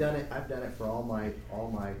 I've done it. I've done it for all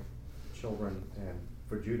my children, and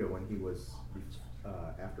for Judah when he was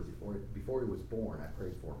before he was born. I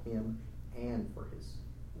prayed for him and for his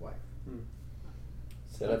wife.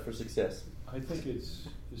 Set up for success. I think it's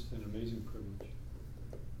just an amazing privilege.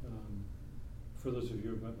 For those of you who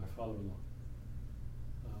have met my father-in-law,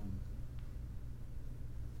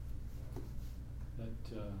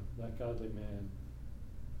 that godly man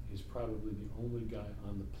is probably the only guy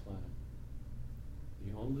on the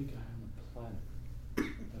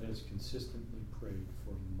planet that has consistently prayed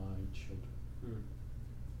for my children.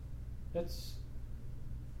 That's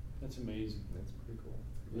amazing. That's pretty cool.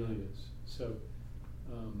 It really is. So,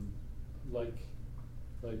 like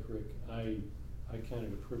Rick, I count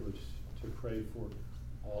it a privilege to pray for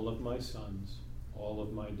all of my sons all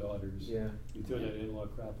of my daughters. Yeah. We throw that in-law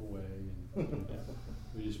crap away, and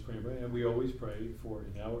we just pray. And we always pray for.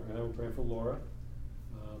 Now we're praying for Laura,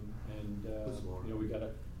 Who's Laura? you know, we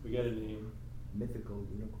got a name. Mythical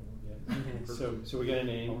unicorn. Yeah. So we got a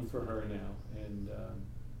name for her now,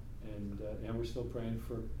 and we're still praying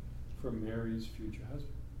for Mary's future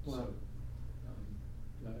husband. Wow.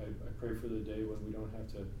 So I pray for the day when we don't have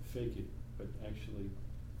to fake it, but actually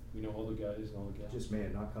we know all the guys and all the gals. Just may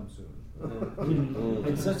it not come soon.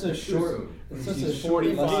 It's such a short. It's such a She's short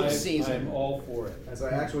 45. lesson. I'm all for it. As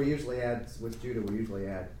I actually usually add with Judah, we usually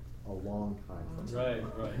add a long time from now.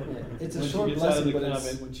 Right. It's a when short she gets lesson, out of the but it's-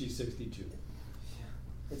 convent when she's 62.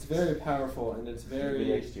 It's very powerful and it's Maybe very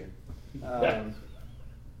next year.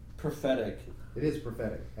 prophetic. It is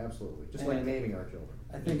prophetic, absolutely. Just like And naming our children.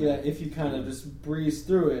 I think that if you kind of just breeze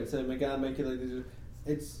through it and say, "My God, make it like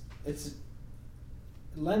this," it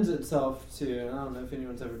lends itself to. And I don't know if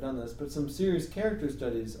anyone's ever done this, but some serious character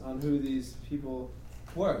studies on who these people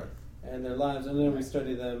were and their lives, and then we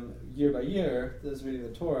study them year by year as reading the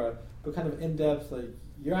Torah, but kind of in depth. Like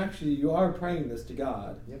you are praying this to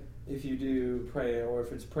God. Yep. If you do pray, or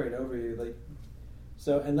if it's prayed over you, like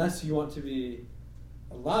so, unless you want to be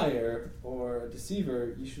a liar or a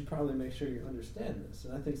deceiver, you should probably make sure you understand this.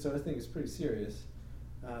 And I think it's pretty serious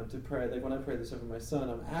to pray. Like when I pray this over my son,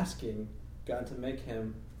 I'm asking God to make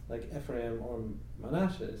him like Ephraim or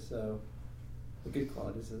Manasseh. So the good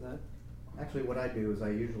qualities of that. Actually, what I do is I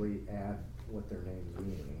usually add what their names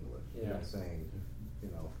mean in English. Yeah. By saying,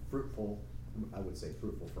 fruitful, I would say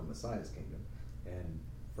fruitful for Messiah's kingdom. And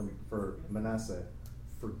for Manasseh,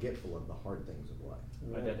 forgetful of the hard things of life.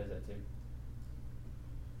 My dad does that too.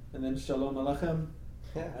 And then Shalom Alechem.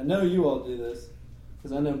 I know you all do this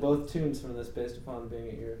because I know both tunes from this based upon being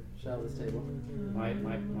at your Shabbos table. My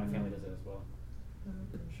family does it as well.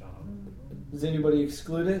 Shalom. Does anybody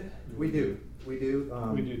exclude it? We do. We do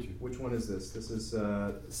too. Which one is this? This is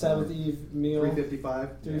Sabbath Eve meal.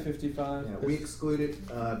 355. 355. Yeah, we exclude it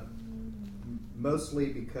mostly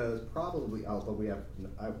because although we have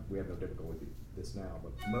no difficulty with this now,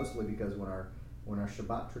 but mostly because when our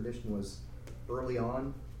Shabbat tradition was early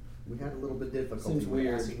on, we had a little bit difficulty Seems with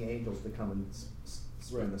weird. asking angels to come and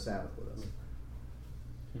spend the Sabbath with us.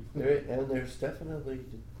 There's definitely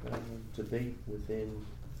debate within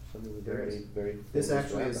some of the very, very. This famous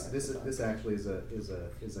actually is rabbis. this actually is a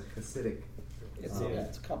Hasidic. It's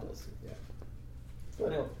a couple. Yeah.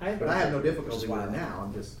 Well, But I have no difficulty Which is with why it now.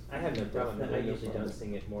 I'm just. I have no problem with that. I Definitely no usually problem. don't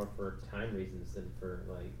sing it more for time reasons than for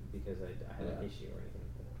because I have an Yeah. issue or anything.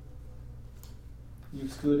 You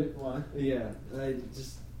exclude it? Why? Yeah,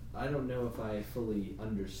 I don't know if I fully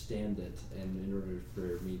understand it, and in order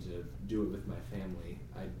for me to do it with my family,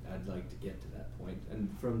 I'd like to get to that point. And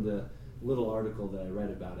from the little article that I read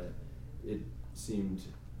about it, it seemed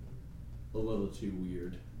a little too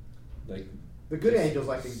weird. Like The good just angels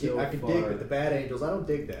I can dig, far- but the bad angels I don't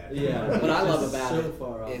dig that. Yeah. What I love Just about so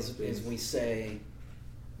far off it base. is we say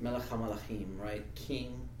Melech HaMelachim, right?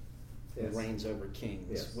 King who Yes. reigns over kings,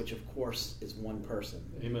 Yes. which of course is one person,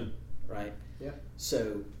 Amen. right? Yeah.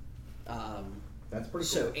 So, That's pretty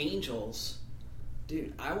so cool. angels,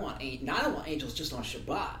 dude, I don't want angels just on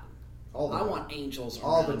Shabbat. All the I time. want angels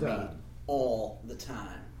All the around me time. all the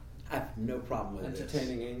time. I have no problem with it.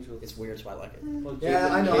 Entertaining angels. It's weird, so I like it. Well, Yeah,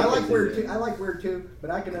 I know. I Jacob like did weird it. too. I like weird too, but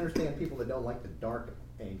I can understand people that don't like the dark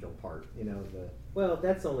angel part. Well,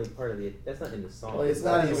 that's only part of the. That's not in the song. Well, It's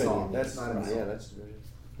not in the even- song. That's It's not in the yeah. song. That's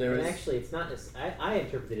there And is actually, it's not. I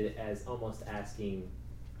interpreted it as almost asking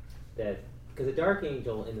that because the dark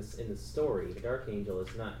angel in the story, the dark angel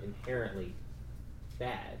is not inherently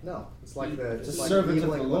bad. No, it's like He- the It's just a like servant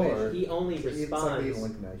evil of the inclination. Lord. He only It's like the responds. evil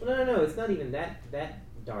inclination. Well, no. It's not even that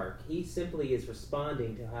dark. He simply is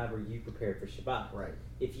responding to however you prepared for Shabbat. Right.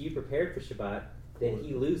 If you prepared for Shabbat, then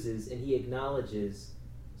he loses and he acknowledges.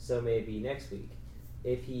 So may it be next week.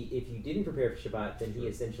 If you didn't prepare for Shabbat, then he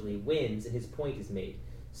essentially wins and his point is made.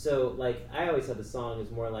 So like I always thought the song is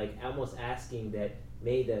more like almost asking that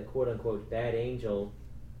may the quote unquote bad angel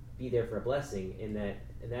be there for a blessing. In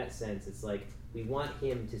that sense, it's like we want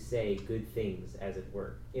him to say good things, as it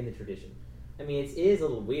were, in the tradition. I mean, it is a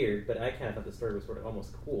little weird, but I kind of thought the story was sort of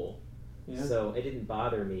almost cool. Yeah. So it didn't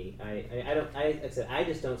bother me. I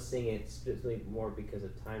just don't sing it specifically more because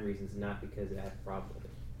of time reasons, not because I have a problem with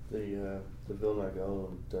it. the Vilna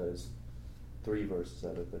Gaon does 3 verses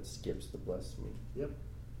out of it, but skips the bless me. Yep.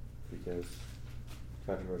 Because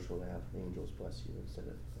controversial to have angels bless you instead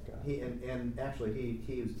of God. And actually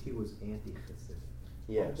he was anti-Hasidic.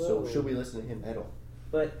 Yeah. So Although- should we listen to him at all?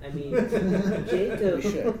 But I mean, We Jacob.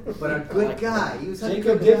 should. But a I good like guy. that. He was such a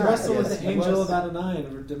Jacob good did guy. wrestle with Yes, the he angel was. of Adonai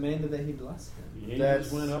and demanded that he bless him. The angels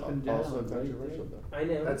That's went up and down. also right controversial, there. though. I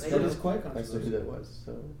know. That's I That know. is quite I still who controversial. that was.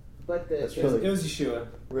 So But the That's It was, really- it was Yeshua.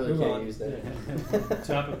 really Move can't on. use that. Yeah.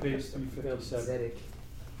 Top of page 357. Zedek.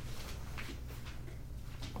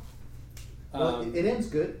 Well, it ends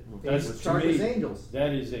good. That's, It to charges me, angels.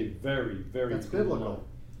 That is a very, very That's cool biblical. line.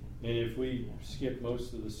 And if we skip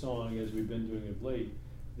most of the song as we've been doing of late,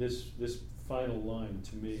 this final line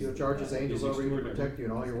to me He'll charge his angels is over you to extraordinary. protect you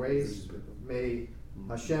in all your ways. May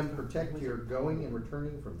Hashem protect your going and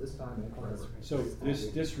returning from this time and forever. So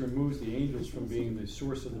this removes the angels from being the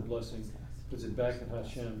source of the blessing, puts it back at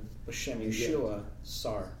Hashem. Hashem Yeshua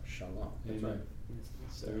Sar Shalom. Amen.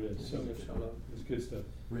 There it is. So it's good stuff.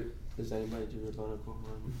 Does anybody do Rabbanu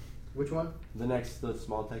Kohanim? Which one? The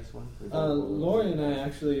small text one. Lori and I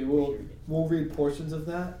actually will read portions of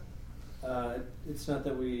that. It's not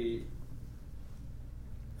that we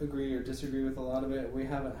agree or disagree with a lot of it. We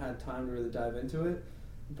haven't had time to really dive into it,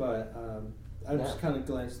 but I just kind of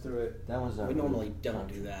glanced through it. That one's not. We really normally don't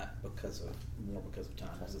do controversial. that because of time.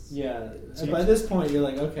 'Cause it's- Yeah, and by this point you're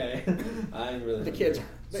like, okay, I'm really The kids,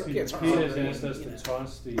 See, the kids are Pete has hungry, asked us you to know.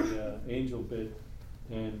 toss the angel bit,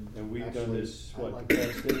 and we've done Actually, this I what like the that.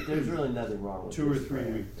 past There's really nothing wrong with 2 or this 3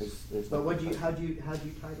 prayer. weeks. But how'd you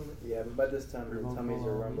title it? Yeah, but by this time the Ribbon tummies are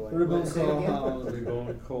call. rumbling. Ribbon Say it again? call.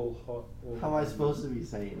 Ribbon Kol Hot. How am I supposed to be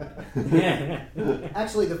saying that?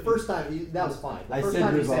 Actually, the first time that was fine. The I first said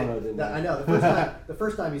time you Rivano, didn't that- I? I know. The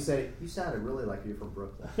first time you said it, you sounded really like you're from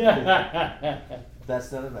Brooklyn.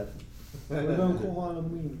 That's not a bad thing. Ribbon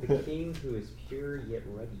Kohanim. The king who is pure yet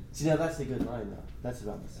ready. See, now that's a good line, though. That's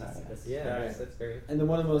about Messiah. Right. That's very. And then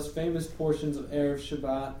one of the most famous portions of Erev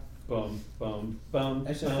Shabbat, Bum bum bum.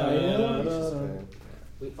 Eshachayil.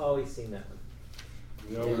 We always sing that one.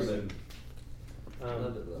 We always Yeah. did.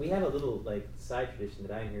 We have a little like side tradition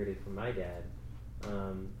that I inherited from my dad,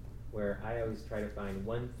 where I always try to find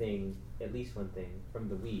one thing, at least one thing, from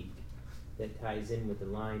the week that ties in with the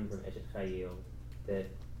line from Eshet Chayil that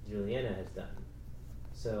Juliana has done.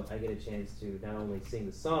 So I get a chance to not only sing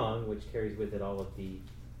the song, which carries with it all of the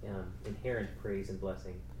inherent praise and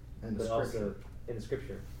blessing, And the but scripture. also in the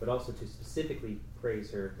scripture, but also to specifically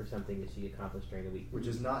praise her for something that she accomplished during the week. Which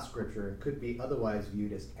is not scripture and could be otherwise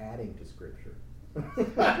viewed as adding to scripture. But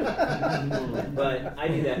I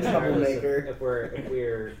do that regardless of Troublemaker. if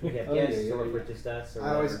we have Oh, guests yeah, or if yeah. we're just us or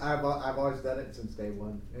I always, whatever. I've always done it since day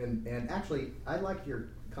one, and actually, I like your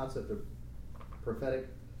concept of prophetic.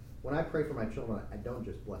 When I pray for my children, I don't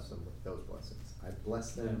just bless them with those blessings. I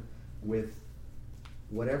bless them with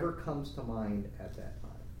whatever comes to mind at that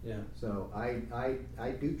time. Yeah. So I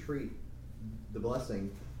do treat the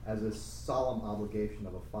blessing as a solemn obligation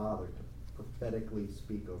of a father to prophetically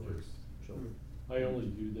speak over his children. I only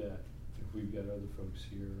do that if we've got other folks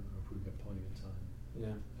here or if we've got plenty of time. Yeah.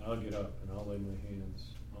 And I'll get up and I'll lay my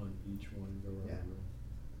hands on each one and go around Yeah. the room.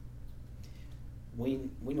 We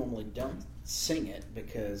normally don't sing it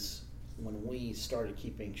because when we started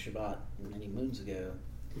keeping Shabbat many moons ago,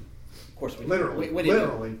 of course we Literally, we didn't,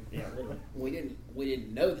 literally. yeah, we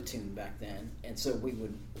didn't know the tune back then, and so we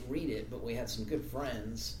would read it. But we had some good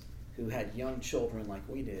friends who had young children like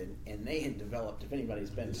we did, and they had developed. If anybody's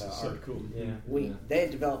been This to is our so cool. Yeah. they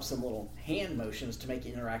had developed some little hand motions to make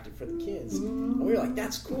it interactive for the kids. And we were like,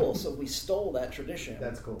 that's cool. So we stole that tradition.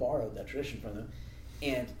 That's cool. Borrowed that tradition from them.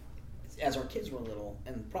 And as our kids were little,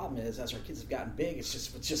 and the problem is, as our kids have gotten big, it's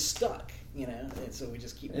just stuck, you know. And so we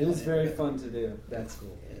just keep. It doing is very But fun to do. That's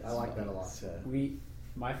cool. it's I like that a fun. lot.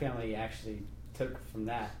 My family actually took from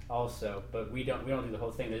that also, but we don't do the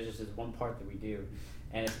whole thing. There's just this one part that we do,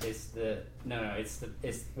 and it's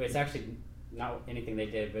actually not anything they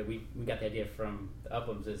did, but we got the idea from the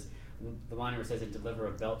Uplams. Is the line where it says, "Deliver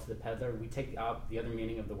a belt to the peddler." We take the other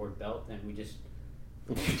meaning of the word belt, and we just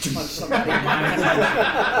Punch somebody. I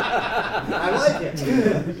like it.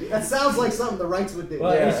 That sounds like something the Wrights would do.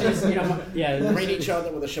 well, it's just yeah. Read each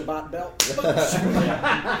other with a Shabbat belt.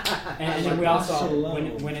 And then we also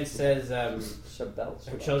Shalom. when it says Shabbat.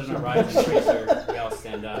 for children are rise and praise, we all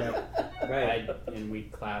stand up, Right. and we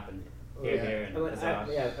clap and Oh, hear yeah. here and When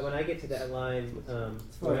huzzah. when I get to that line,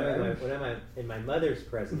 for when I'm in my mother's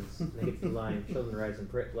presence, and I get to the line, "Children rise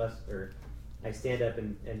and bless," or I stand up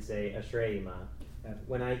and say "Ashrei Ima."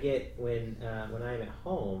 When I'm at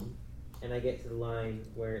home, and I get to the line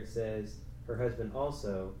where it says "her husband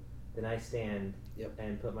also," then I stand Yep.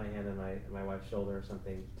 and put my hand on my wife's shoulder or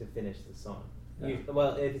something to finish the song. Yeah.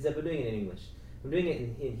 Well, if I'm doing it in English, if I'm doing it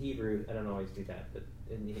in Hebrew, I don't always do that, but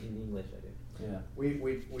in English I do. Yeah.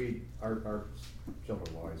 Our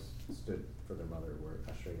children always stood for their mother, were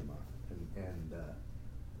Ashrei Yama, and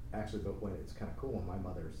actually, but when it's kind of cool when my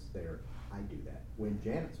mother's there, I do that. When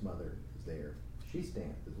Janet's mother is there, she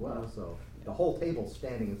stands as well. So the whole table's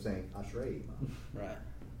standing and saying, Ashrei, Mom. Right.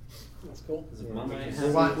 That's cool. Yeah. Mama We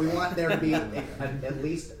has- We want there to be at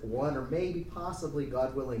least one, or maybe possibly,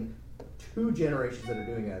 God willing, 2 generations that are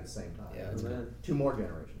doing it at the same time. Yeah, that's Amen. 2 more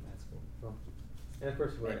generations. That's cool. Well, and of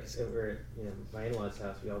course, we're Thanks. at my in-laws'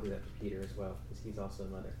 house. We all do that for Peter as well, because he's also a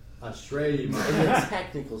mother. Ashrei, In a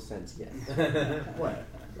technical sense, yes. What?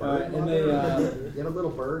 And Bird they, mother? You have a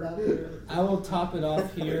little bird out there? I will top it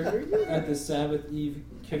off here at the Sabbath Eve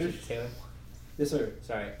Actually, Kiddush. Taylor, Yes, sir.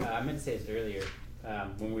 sorry, I meant to say this earlier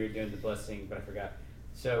when we were doing the blessing, but I forgot.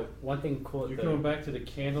 So one thing cool. You're going back to the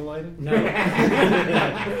candle lighting? No.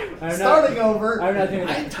 I'm Starting over. I'm not doing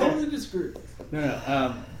that. I totally disagree.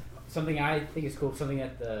 No. Something I think is cool. Something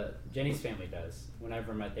that the Jenny's family does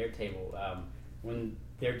whenever I'm at their table. When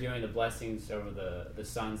they're doing the blessings over the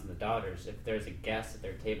sons and the daughters, if there's a guest at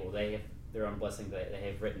their table, they have their own blessing that they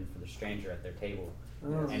have written for the stranger at their table,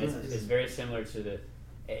 Oh, and nice. it's very similar to the.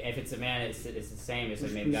 If it's a man, it's the same. It's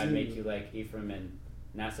like, may God make you like Ephraim and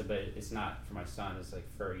Manasseh, but it's not for my son. It's like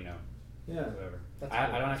for Yeah. whoever. That's I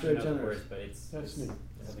cool. don't actually know Very the generous. words, but it's That's neat.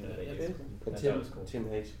 something that they Yeah, do. very And I thought it Tim, was cool. Tim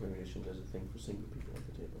Hayes Congregation does a thing for single people at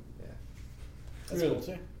the table. That's Really? cool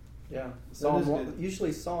too. Yeah, is Psalm one, good.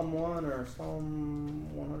 usually Psalm 1 or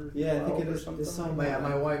Psalm 100. Yeah, I think it or is- something. it's Psalm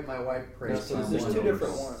My wife prays. No, so Psalm there's 1 two over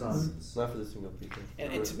different ones. sons. It's not for the single people.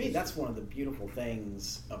 And to me, that's one of the beautiful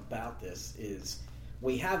things about this is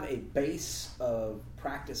we have a base of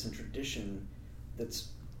practice and tradition that's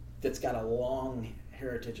got a long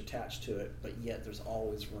heritage attached to it, but yet there's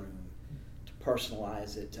always room to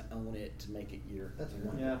personalize it, to own it, to make it your That's own.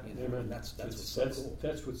 right. Yeah. You know, Amen. and that's It's- what's so cool.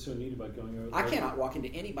 That's what's so neat about going over. I cannot walk into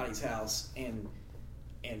anybody's house and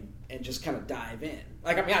just kind of dive in.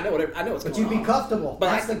 Like, I mean, I know what's But going you'd be on. comfortable. But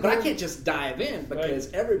That's I, the but I goal. can't just dive in because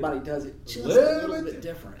Right. everybody does it just a Little little bit bit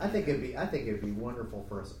different. I think it'd be wonderful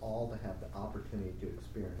for us all to have the opportunity to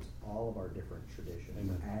experience all of our different traditions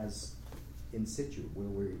Amen. as in situ, where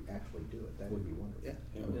we actually do it. That would be wonderful. Yeah,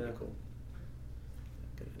 Yeah. that would Yeah. be cool.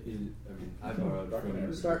 Good idea. I borrowed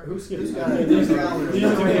from. Start. Who's got These it? two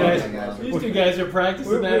Guys. These two guys are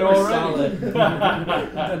practicing We're that already. solid.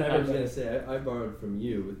 I was gonna say I borrowed from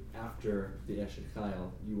you after the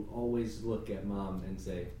Eshekayel. You always look at Mom and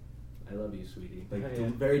say, "I love you, sweetie," like Oh, yeah.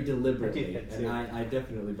 very deliberately. I do that And too. I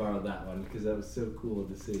definitely borrowed that one because that was so cool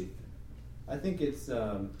to see. I think it's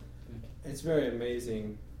very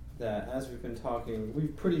amazing that as we've been talking,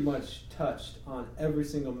 we've pretty much touched on every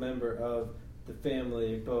single member of the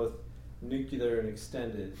family, both nuclear and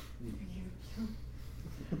extended.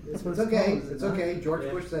 It's okay. called, is it It's not? okay. George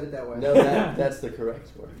Yeah. Bush said it that way. No, that's the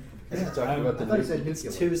correct word. He's talking about the I thought he said nuclear.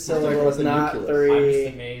 nuclear. 2 talking syllables, about the not nucleus. I'm just 3.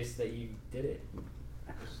 amazed that you did it.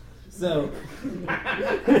 So,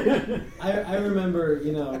 I remember, the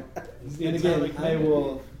and again, Italic I man.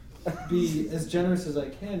 will be as generous as I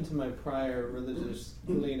can to my prior religious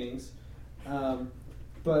leanings.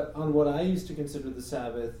 But on what I used to consider the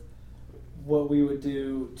Sabbath, what we would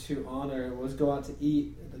do to honor was go out to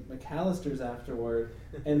eat like McAllister's afterward,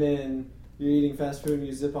 and then you're eating fast food and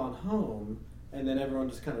you zip on home, and then everyone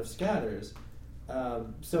just kind of scatters.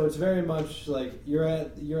 So it's very much like you're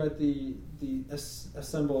at the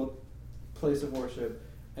assembled place of worship,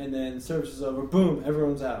 and then service is over. Boom,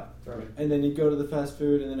 everyone's out, Right. and then you go to the fast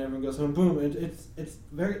food, and then everyone goes home. Boom, it's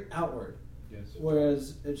very outward. Yes.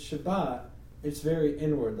 Whereas at Shabbat, it's very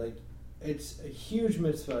inward. Like it's a huge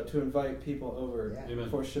mitzvah to invite people over Yeah. Amen.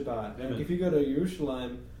 for Shabbat. Amen. Like if you go to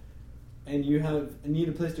Jerusalem and you need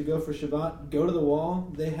a place to go for Shabbat, go to the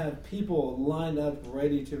wall. They have people lined up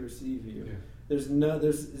ready to receive you. Yeah. There's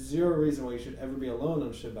zero reason why you should ever be alone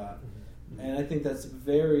on Shabbat. And I think that's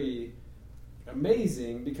very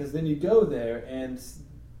amazing because then you go there and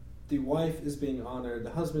the wife is being honored, the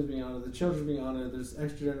husband is being honored, the children are being honored, there's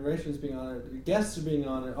extra generations being honored, the guests are being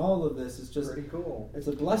honored. All of this is just Pretty cool. it's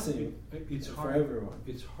a blessing It's for hard. everyone.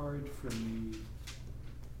 It's hard for me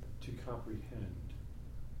to comprehend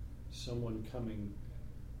someone coming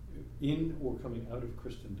in or coming out of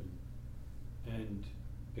Christendom and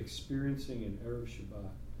experiencing an Erev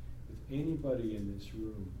Shabbat with anybody in this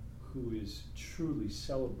room who is truly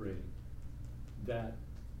celebrating that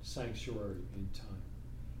sanctuary in time,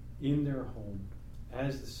 in their home,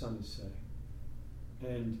 as the sun is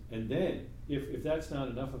setting. And then, if that's not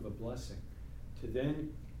enough of a blessing, to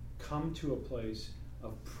then come to a place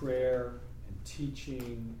of prayer and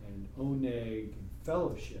teaching and oneg and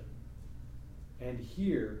fellowship and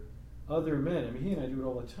hear other men. I mean, he and I do it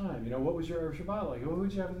all the time. What was your Erev Shabbat like? What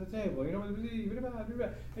would you have at the table?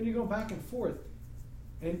 And you go back and forth.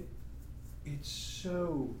 And it's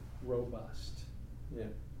so robust. Yeah.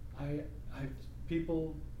 I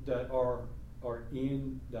people that are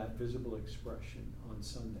in that visible expression on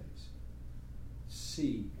Sundays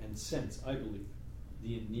see and sense, I believe,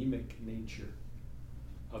 the anemic nature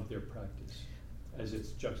of their practice as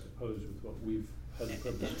it's juxtaposed with what we've had the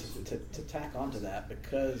privilege to do. To tack onto that,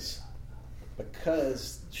 because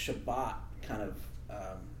Shabbat kind of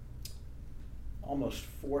almost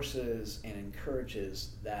forces and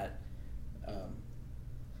encourages that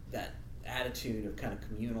that attitude of kind of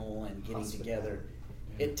communal and getting together,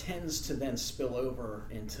 it tends to then spill over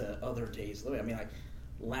into other days. I mean, like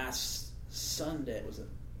last Sunday, was it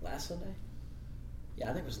last Sunday? Yeah,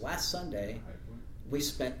 I think it was last Sunday. We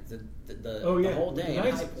spent the whole day in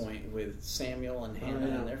High Point with Samuel and Hannah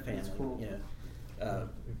and their family. Cool. You know,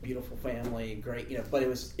 beautiful family, great. You know, but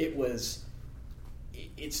it's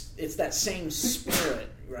that same spirit,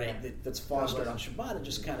 right? That's fostered on Shabbat. It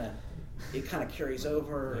just kind of carries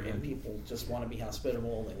over, and people just want to be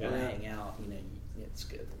hospitable. They want to hang out. You know, it's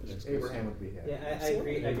good. Abraham would be happy. Yeah, I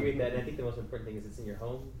agree. I agree with that. And I think the most important thing is it's in your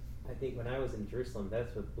home. I think when I was in Jerusalem,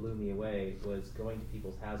 that's what blew me away, was going to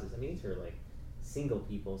people's houses. I mean, these were like single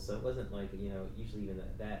people, so it wasn't like, you know, usually even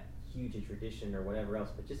that huge a tradition or whatever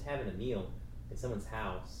else, but just having a meal at someone's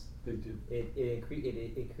house. Big deal.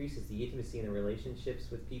 It increases the intimacy in the relationships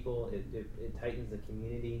with people. It tightens the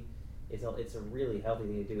community. It's a really healthy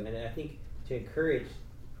thing to do. And I think to encourage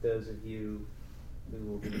those of you who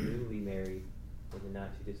will be newly married in the not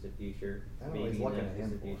too distant future, I don't know, maybe he's not looking too at him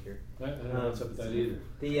distant for. future. I don't know what's up with that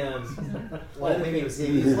either. Well, maybe it was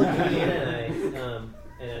him. he's looking at Anna and I,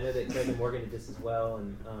 and I know that Greg and Morgan did this as well,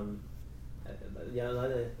 and a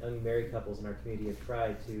lot of young married couples in our community have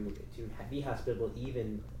tried to be hospitable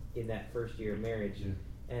even in that first year of marriage. Yeah.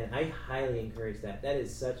 And I highly encourage that. That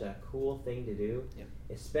is such a cool thing to do. Yep.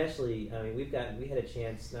 Especially, I mean, we had a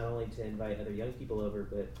chance not only to invite other young people over,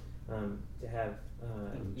 but to have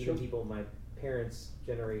even people my parents'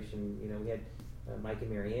 generation. You know, we had Mike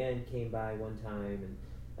and Mary Ann came by one time, and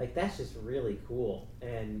like that's just really cool,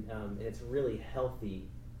 and it's really healthy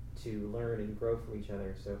to learn and grow from each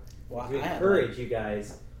other. So to encourage you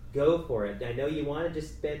guys, go for it. I know you want to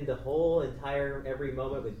just spend the whole entire every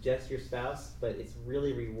moment with just your spouse, but it's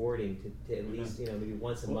really rewarding to at least, you know, maybe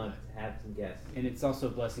once a month to have some guests. And it's also a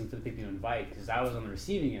blessing for the people you invite, because I was on the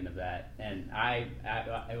receiving end of that, and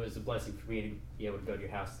it was a blessing for me to be able to go to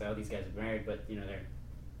your house and say, oh, these guys are married, but you know they're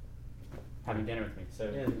having dinner with me, so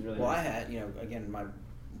it was really nice. I had, you know, again,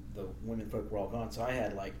 the women folk were all gone, so I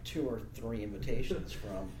had like 2 or 3 invitations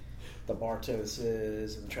from the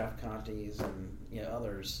Bartoses and the Traficantes and, you know,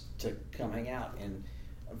 others to come hang out. And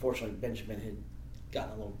unfortunately, Benjamin had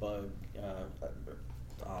gotten a little bug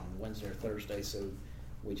on Wednesday or Thursday, so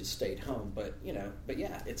we just stayed home. But yeah,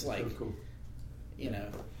 it's like, so cool. You know,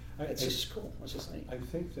 it's just cool. It's just neat. I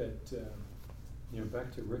think that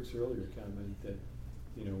back to Rick's earlier comment that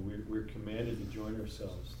we're commanded to join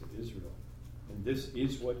ourselves to Israel, and this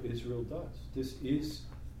is what Israel does. This is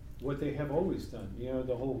what they have always done. You know,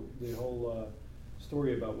 the whole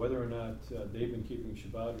story about whether or not they've been keeping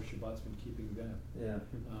Shabbat or Shabbat's been keeping them. Yeah.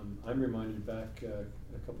 I'm reminded back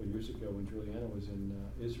a couple of years ago when Juliana was in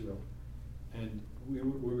Israel, and we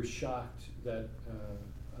were shocked that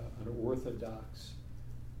an Orthodox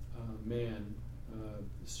man,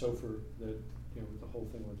 Sofer, that with the whole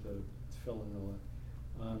thing with the tefillin and all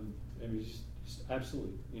that, I mean, just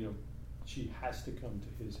absolutely, she has to come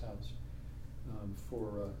to his house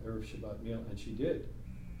for Erev Shabbat meal, and she did,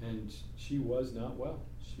 and she was not well.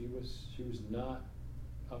 She was not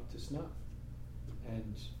up to snuff,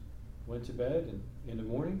 and went to bed, and in the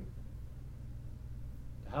morning,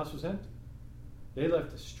 the house was empty. They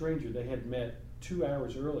left a stranger they had met 2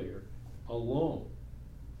 hours earlier alone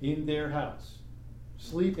in their house,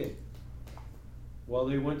 sleeping while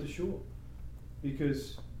they went to shul,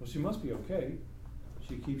 because she must be okay.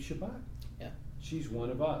 She keeps Shabbat. Yeah, she's one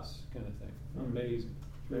of us, kind of thing. Amazing.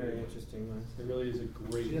 Very interesting. It really is a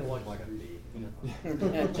great. She didn't look like a bee.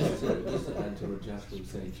 Just to add to what Jasper was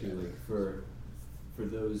saying too, like for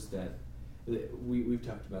those that we've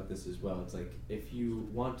talked about this as well. It's like if you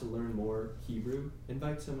want to learn more Hebrew,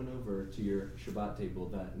 invite someone over to your Shabbat table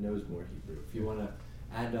that knows more Hebrew. If you want to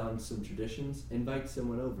add on some traditions, invite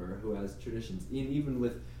someone over who has traditions. Even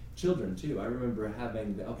with children too. I remember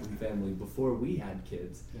having the Upham family before we had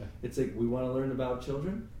kids. Yeah. It's like, we want to learn about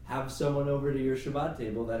children, have someone over to your Shabbat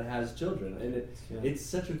table that has children, and it's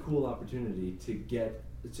such a cool opportunity to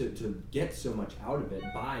get so much out of it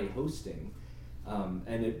by hosting,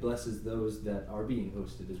 and it blesses those that are being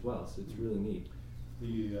hosted as well. So it's really neat.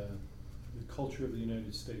 The culture of the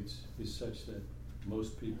United States is such that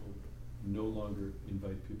most people no longer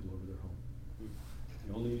invite people over their home.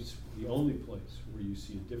 The only place where you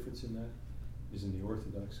see a difference in that is in the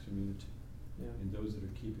Orthodox community, and those that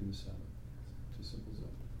are keeping the Sabbath. It's as simple as that.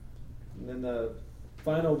 And then the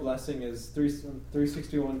final blessing is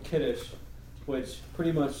 361 Kiddush, which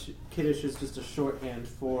pretty much Kiddush is just a shorthand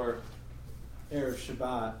for Erev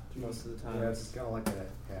Shabbat most of the time. Yeah, it's kind of like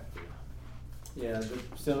a half deal. Yeah,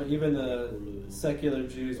 so even the secular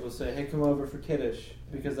Jews will say, "Hey, come over for Kiddush,"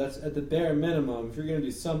 because that's at the bare minimum. If you're going to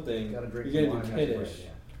do something, Gotta drink you're some going to do wine, that's Kiddush.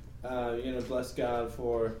 bread, You're going to bless God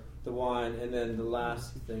for the wine, and then the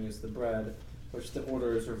last thing is the bread, which the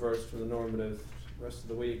order is reversed from the normative rest of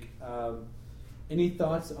the week. Any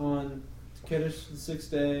thoughts on Kiddush, the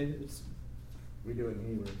 6th day? It's, We do it in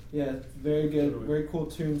Hebrew. yeah, very good, very cool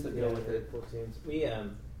tunes that Yeah, go with very it. cool tunes. We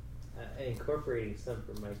incorporating some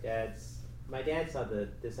from my dad's. My dad saw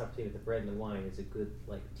this opportunity with the bread and the wine as a good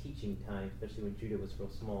teaching time, especially when Judah was real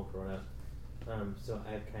small growing up. So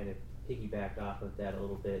I've kind of piggybacked off of that a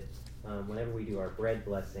little bit. Whenever we do our bread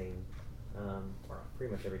blessing, or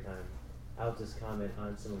pretty much every time, I'll just comment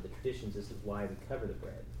on some of the traditions as to why we cover the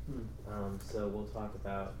bread. So we'll talk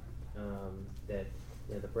about that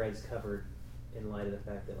the bread's covered in light of the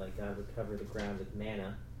fact that God would cover the ground with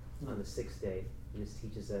manna on the 6th day. This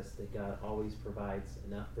teaches us that God always provides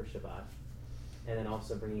enough for Shabbat. And then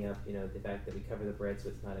also bringing up, the fact that we cover the bread so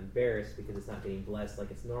it's not embarrassed because it's not being blessed like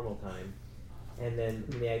it's normal time. And then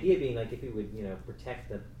the idea being if we would, protect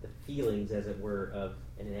the feelings, as it were, of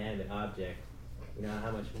an inanimate object,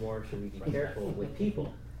 how much more should we be careful with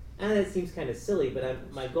people? And it seems kind of silly,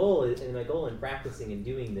 but my goal in practicing and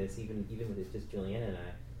doing this, even with it just Juliana and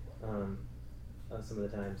I, some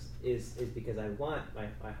of the times, is because I want,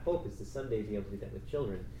 my hope is to someday be able to do that with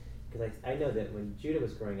children. Because I know that when Judah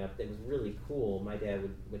was growing up, it was really cool. My dad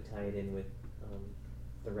would tie it in with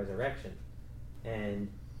the resurrection. And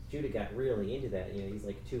Judah got really into that. He's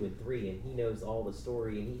 2 and 3, and he knows all the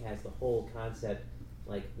story, and he has the whole concept,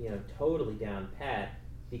 totally down pat,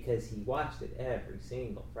 because he watched it every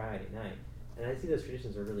single Friday night. And I see those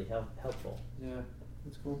traditions are really helpful. Yeah,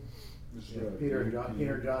 that's cool. Yeah, Peter and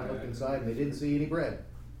John looked inside, and they didn't see any bread.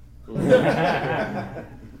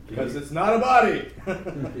 Because it's not a body.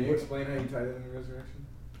 Can you explain how you tie that in the resurrection?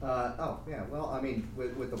 Well, I mean,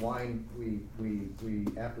 with the wine, we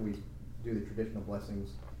after we do the traditional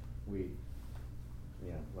blessings, we,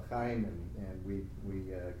 l'chaim, and we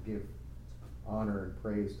give honor and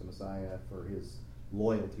praise to Messiah for his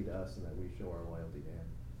loyalty to us, and that we show our loyalty to him,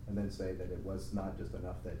 and then say that it was not just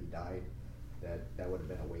enough that he died, that would have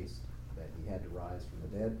been a waste, that he had to rise from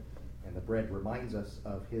the dead, and the bread reminds us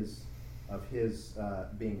of his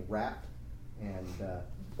being wrapped, and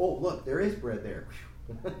oh look, there is bread there,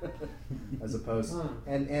 as opposed,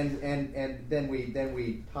 and then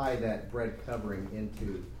we tie that bread covering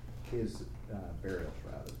into his burial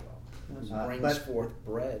shroud as well. Brings forth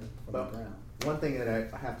bread from the ground. One thing that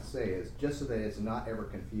I have to say is, just so that it's not ever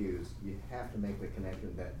confused, you have to make the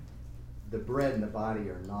connection that the bread and the body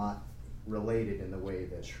are not related in the way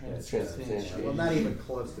that well, not even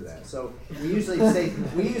close to that. So we usually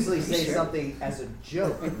say something as a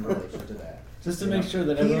joke in relation to that. Just to make sure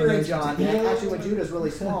that Peter everyone and knows. John, actually when Judah's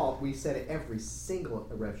really small, we said it every single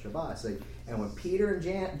Erev Shabbat. And when Peter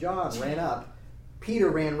and John ran up,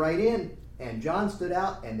 Peter ran right in, and John stood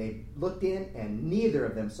out, and they looked in, and neither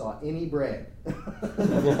of them saw any bread.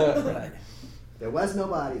 There was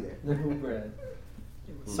nobody there. No bread.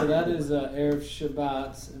 So that is Erev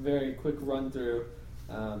Shabbat. A very quick run through.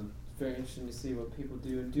 Very interesting to see what people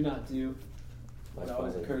do and do not do. I'd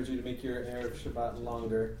always encourage you to make your Erev Shabbat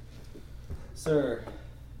longer. Sir.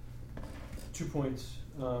 2 points.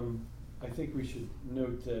 I think we should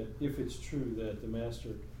note that if it's true that the Master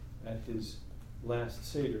at his last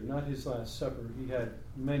Seder, not his last supper, he had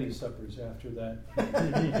many suppers after that,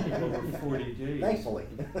 over 40 days. Thankfully.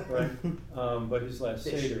 Right? But his last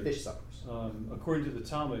Seder. Fish suppers. According to the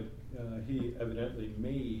Talmud, he evidently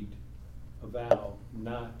made a vow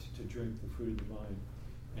not to drink the fruit of the vine,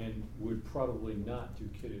 and would probably not do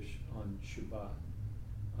Kiddush on Shabbat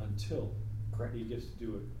until he gets to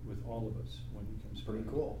do it with all of us when he comes. Pretty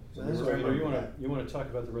back. cool. So you want to talk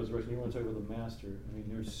about the resurrection. You want to talk about the Master. I mean,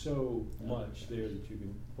 there's so much there that you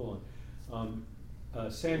can pull on.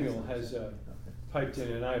 Samuel has piped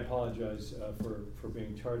in, and I apologize for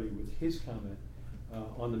being tardy with his comment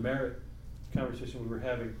on the merit conversation we were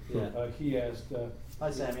having. He asked,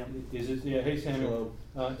 Hi, Samuel. Hey Samuel,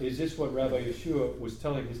 is this what Rabbi Yeshua was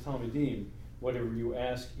telling his Talmudim? Whatever you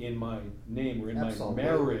ask in my name or in my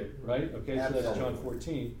merit, right? Okay, so that's John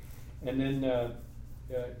 14. And then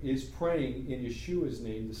is praying in Yeshua's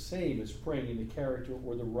name the same as praying in the character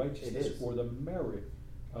or the righteousness or the merit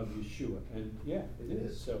of Yeshua, and yeah, it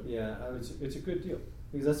is. So Yeah, I would, it's a good deal.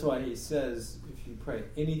 because that's why he says, if you pray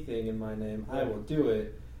anything in my name, I will do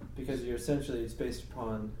it. Because you're essentially, it's based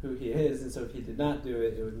upon who he is, and so if he did not do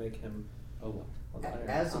it, it would make him a liar.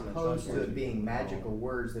 As opposed to it being magical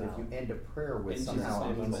words that if you end a prayer with In somehow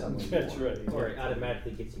Jesus' name, means something That's more. right. Or it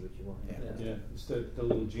automatically gets you what you want. Yeah. Yeah, it's the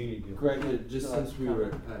little genie deal. Greg, Yeah, just no, since we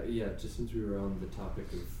comment. were, just since we were on the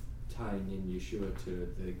topic of tying in Yeshua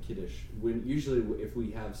to the Kiddush, when usually if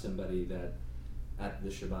we have somebody that at the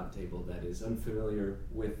Shabbat table that is unfamiliar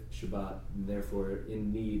with Shabbat and therefore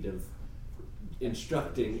in need of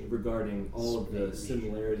instructing regarding all of the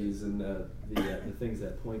similarities and the things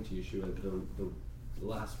that point to Yeshua, the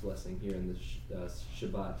last blessing here in the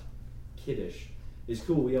Shabbat Kiddush is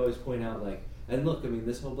cool. We always point out and look, I mean,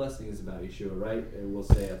 this whole blessing is about Yeshua, right? And we'll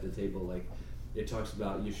say at the table, it talks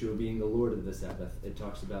about Yeshua being the Lord of the Sabbath. It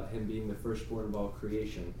talks about him being the firstborn of all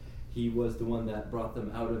creation. He was the one that brought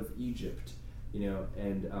them out of Egypt,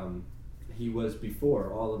 and he was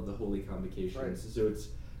before all of the holy convocations. Right. So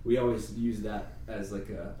we always use that as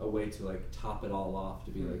a way to top it all off,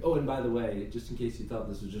 to be oh, and by the way, just in case you thought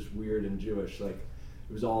this was just weird and Jewish, it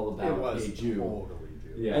was all about a Jew. Totally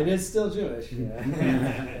Jew. Yeah. It is still Jewish. Yeah.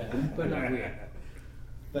 But not weird.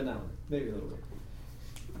 But not weird. Maybe a little weird.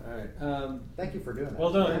 All right. Thank you for doing that.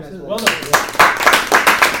 Well done. Very nice Well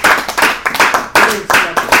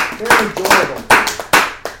Very enjoyable.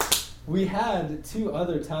 We had 2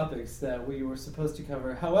 other topics that we were supposed to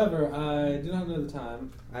cover. However, I do not know the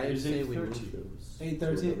time. I say we 8:30. move those.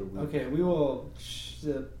 8:30. Okay, we will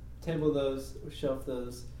table those, shelf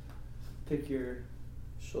those. Pick your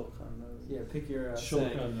pick your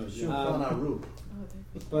saying. Shulchan Aruch. Shulchan Aruch.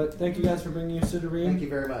 But thank you guys for bringing your Siddurim. Thank you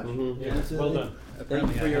very much. Yeah, Absolutely. well done. Thank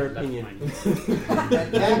you for your That's opinion. mine.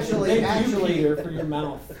 And actually, Thank you, Peter, for your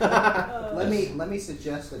mouth. let me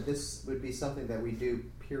suggest that this would be something that we do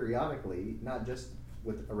periodically, not just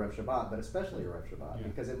with Erev Shabbat, but especially Erev Shabbat, Yeah.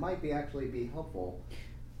 because it might be actually helpful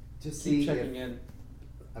to Keep see checking if, in.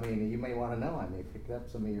 I mean, you may want to know, I may pick up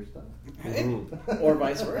some of your stuff. Or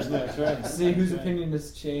vice versa. That's right. See whose opinion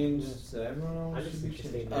has changed. So everyone I'm always just should be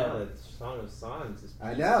interested changed. now that Song of Songs is.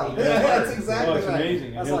 I know. Yeah. That's exactly Oh, it's right.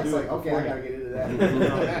 amazing. I was He'll like, do it okay, I before gotta you. get into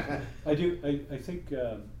that. I think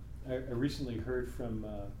I recently heard from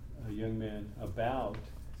a young man about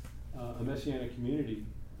a Messianic community,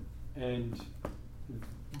 and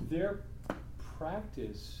their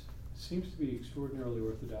practice seems to be extraordinarily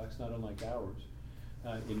orthodox, not unlike ours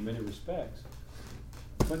in many respects.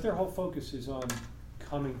 But their whole focus is on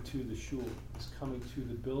coming to the shul, is coming to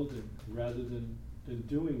the building, rather than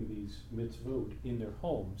doing these mitzvot in their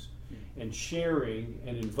homes and sharing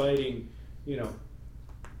and inviting,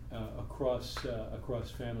 across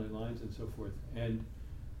family lines and so forth. And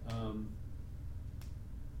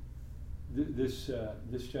this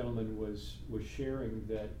gentleman was sharing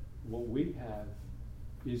that what we have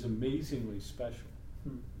is amazingly special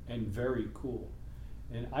and very cool.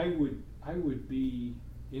 And I would be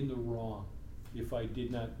in the wrong if I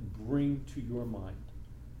did not bring to your mind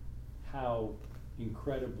how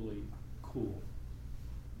incredibly cool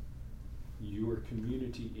your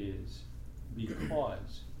community is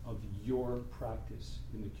because of your practice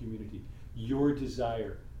in the community, your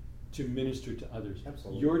desire to minister to others,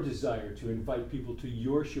 Absolutely. your desire to invite people to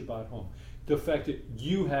your Shabbat home, the fact that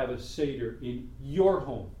you have a Seder in your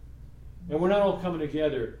home. And we're not all coming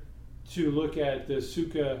together to look at the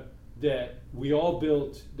sukkah that we all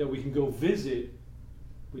built that we can go visit,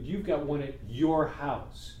 but you've got one at your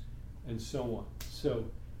house, and so on. So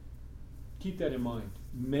keep that in mind.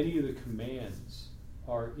 Many of the commands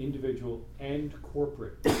are individual and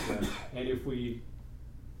corporate. And if we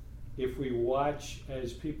watch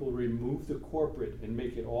as people remove the corporate and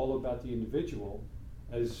make it all about the individual,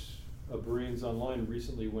 as Bereans Online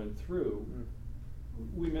recently went through,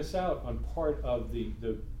 we miss out on part of the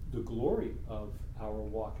glory of our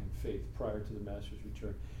walk in faith prior to the Master's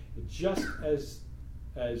return. Just as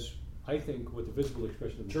I think what the visible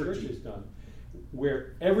expression of the church has done,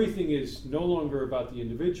 where everything is no longer about the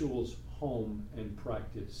individual's home and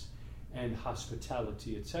practice and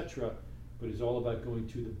hospitality, etc., but is all about going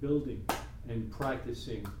to the building and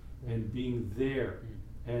practicing and being there.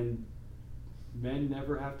 And men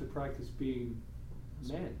never have to practice being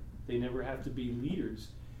men. They never have to be leaders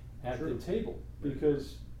at the table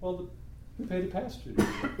because, well, we pay the pastor to do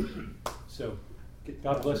that. So,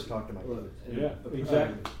 God bless you. Talk to my kids. Yeah,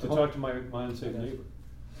 exactly. To talk to my unsaved neighbor.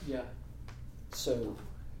 Yeah. So,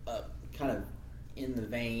 kind of in the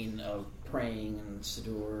vein of praying and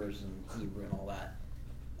Siddurs and Hebrew and all that,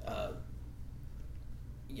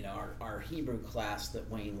 our Hebrew class that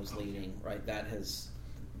Wayne was leading, right? That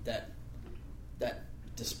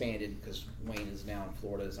disbanded because Wayne is now in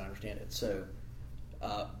Florida, as I understand it. So,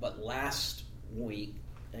 but last week,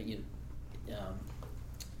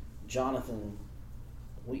 Jonathan,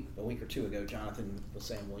 a week or two ago, Jonathan was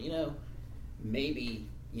saying, well, maybe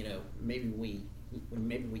we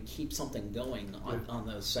keep something going on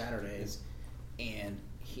those Saturdays, and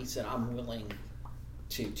he said, I'm willing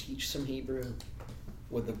to teach some Hebrew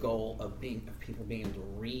with the goal of people being able to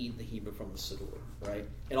read the Hebrew from the Siddur, right,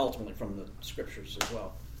 and ultimately from the scriptures as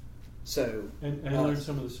well. So and learn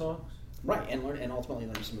some of the songs, right, and ultimately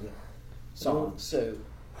learn some of the songs. So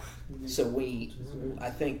I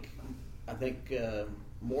think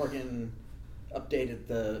Morgan updated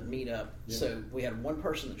the meetup. Yeah. So we had one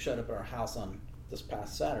person that showed up at our house on this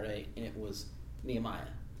past Saturday, and it was Nehemiah.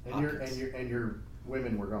 And your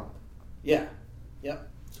women were gone. Yeah. Yep.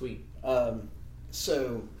 Sweet.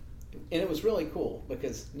 So, and it was really cool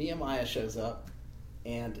because Nehemiah shows up,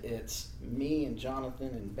 and it's me and Jonathan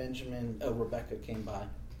and Benjamin. Oh, Rebecca came by,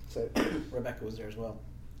 so Rebecca was there as well,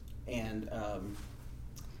 and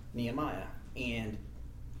Nehemiah. And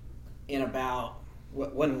in about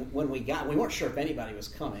when we weren't sure if anybody was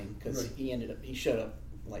coming because Right. he showed up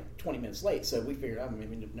like 20 minutes late. So we figured out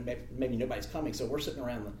maybe nobody's coming. So we're sitting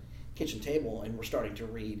around the kitchen table and we're starting to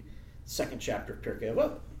read second chapter of Pirkei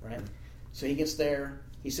Avot, right? So he gets there,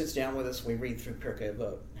 he sits down with us, we read through Pirkei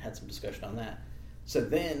Avot, had some discussion on that. So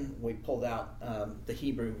then we pulled out the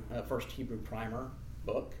first Hebrew primer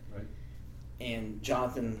book, right? And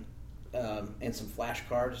Jonathan and some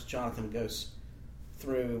flashcards. Jonathan goes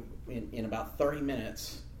through in about 30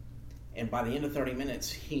 minutes, and by the end of 30 minutes,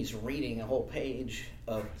 he's reading a whole page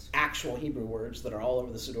of actual Hebrew words that are all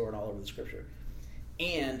over the Siddur and all over the Scripture.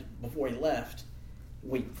 And before he left,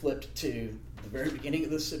 we flipped to the very beginning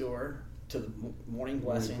of the Siddur, to the morning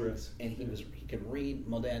blessing, and he could read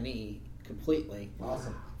Modeh Ani completely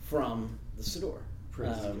from the Siddur.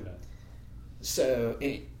 Praise to God. So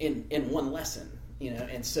in one lesson,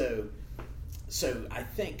 and so I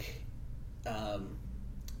think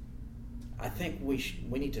we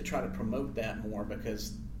need to try to promote that more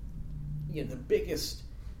because the biggest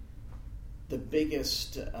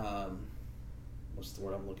what's the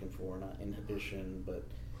word I'm looking for? Not inhibition, but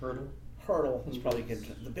hurdle is probably good.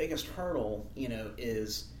 The biggest hurdle,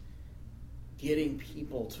 is getting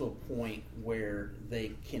people to a point where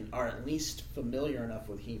they are at least familiar enough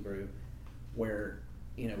with Hebrew where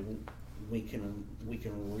we can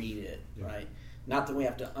read it, right? Not that we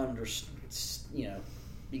have to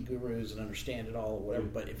be gurus and understand it all or whatever,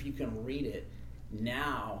 but if you can read it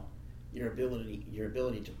now, your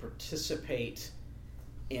ability to participate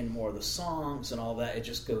in more of the songs and all that, it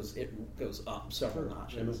goes up several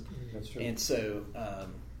notches. That's true. And so I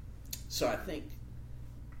think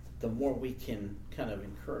the more we can kind of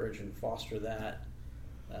encourage and foster that,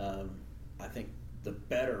 I think the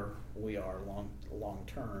better we are long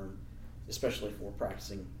term, especially if we're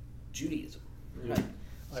practicing Judaism. Right?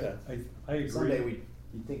 So, I agree. Someday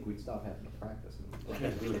you'd think we'd stop having to practice.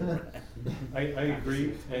 I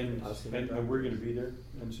agree, and we're going to be there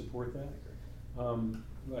and support that.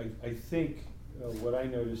 I think what I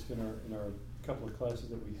noticed in our couple of classes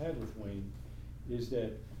that we had with Wayne is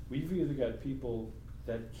that we've either got people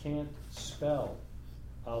that can't spell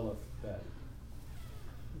Aleph Bet,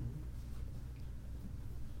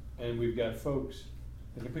 and we've got folks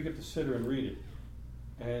that can pick up the Siddur and read it,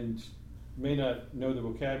 and may not know the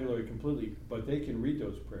vocabulary completely, but they can read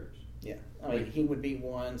those prayers. Yeah, I mean, he would be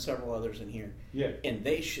one, several others in here. Yeah. And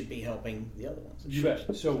they should be helping the other ones. You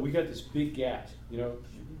bet. So we got this big gap,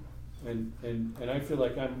 and I feel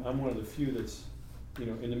like I'm one of the few that's,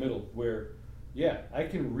 in the middle where, I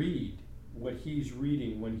can read what he's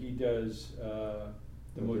reading when he does the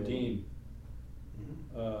Modim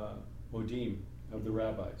of the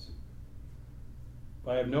rabbis.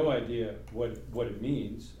 I have no idea what it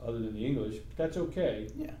means other than the English, but that's okay.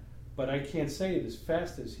 Yeah. But I can't say it as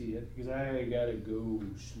fast as he is because I gotta go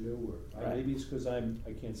slower. Right. Maybe it's because I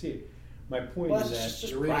can't see it. My point Well, is that's that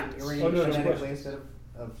just You're reading no phonetically question. instead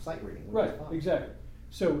of sight reading. which right, is fine. exactly.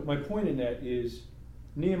 So my point in that is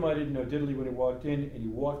Nehemiah didn't know diddly when he walked in, and he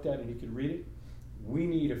walked out and he could read it. We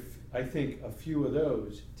need I think a few of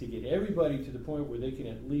those to get everybody to the point where they can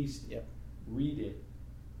at least read it,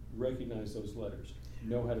 recognize those letters,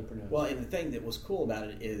 know how to pronounce Well, it. and the thing that was cool about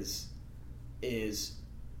it is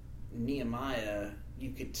Nehemiah,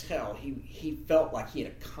 you could tell he felt like he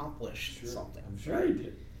had accomplished something. I'm sure right? he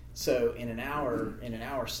did. So in an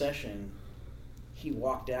hour session, he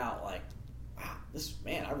walked out like, wow,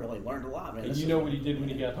 I really learned a lot, man. And This you is know what he did when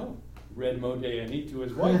he got home? Read Modeh Ani to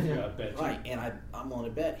his wife, I bet you. right, and I'm going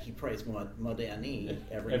to bet he prays Modeh Ani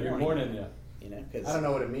every Every morning, yeah. Because I don't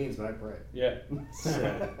know what it means, but I pray. Yeah.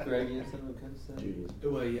 Greg, you have something to say? Judaism.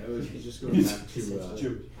 Well, yeah, I was just going back to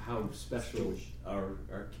Jewish. how special our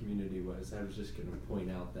community was. I was just going to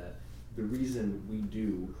point out that the reason we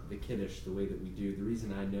do the Kiddush the way that we do, the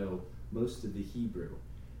reason I know most of the Hebrew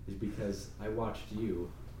is because I watched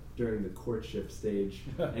you during the courtship stage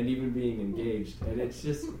and even being engaged. And it's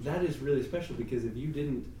just, that is really special, because if you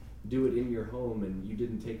didn't do it in your home and you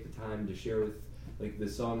didn't take the time to share with like the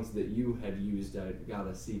songs that you had used, I got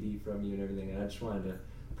a CD from you and everything, and I just wanted to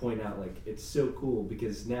point out, like, it's so cool,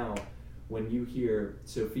 because now when you hear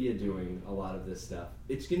Sophia doing a lot of this stuff,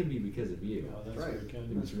 it's going to be because of you. Oh, that's Right. very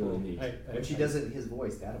kind. It's really neat. When she does it in his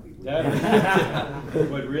voice, that'll be weird.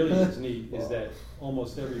 What really is neat is that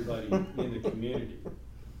almost everybody in the community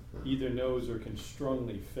either knows or can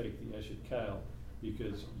strongly fake the Eshet Kyle,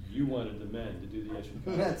 because you wanted the men to do the Eshet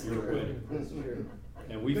Kyle That's at your true. wedding. That's true.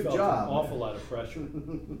 And we Good felt job. an awful lot of pressure,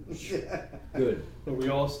 Yeah. Good. but we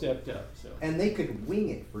all stepped up. So And they could wing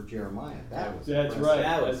it for Jeremiah. That was that's impressive. right.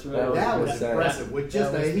 That was- That's right. That was That- impressive with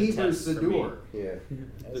just that a was the Hebrew test for me. Siddur. Yeah.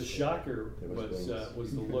 The shocker It was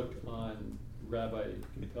was the look on Rabbi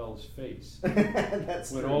Compel's face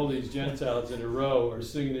That's when true. all these Gentiles in a row are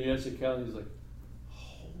singing the Eshet Kyle, and he's like,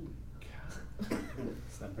 "Holy cow!"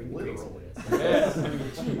 It's not bring the Greeks into this.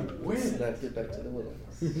 Yeah. Let's not get back to the little ones.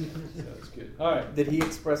 That's good. All right. Did he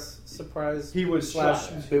express surprise? He was slash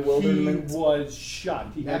shocked. bewilderment? He was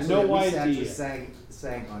shocked. He had Actually, no we idea. actually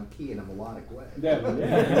sang on key in a melodic way. Yeah.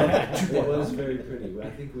 It was very pretty. I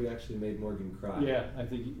think we actually made Morgan cry. Yeah, I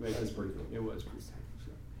think That's pretty cool. it was pretty.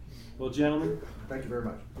 Well, gentlemen, Thank you very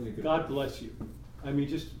much. God bless you. I mean,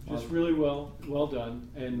 just really well done,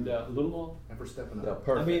 and a little long. And for stepping No, up.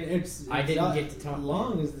 perfect. I mean, it's I didn't not get to talk.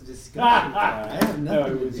 long as the discussion. I have No,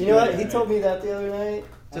 nothing. it was You know what? good. He told me that the other night.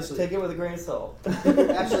 Just Actually- take it with a grain of salt.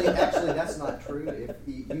 actually, that's not true. If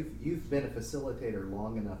you've been a facilitator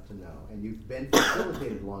long enough to know, and you've been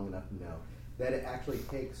facilitated long enough to know that it actually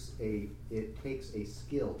takes a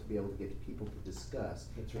skill to be able to get people to discuss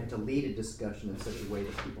That's and right. to lead a discussion in such a way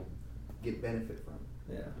that people get benefit from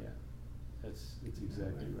it. Yeah. Yeah, that's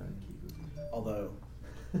exactly right. although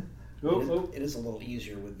Oh, it is a little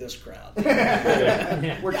easier with this crowd. We're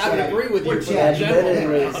I would chatting. agree with you. We're for the chatting. general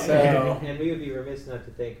Admittedly, crowd. so- And we would be remiss not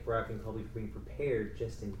to thank Brock and Colby for being prepared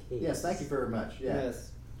just in case. Yes, thank you very much. Yeah.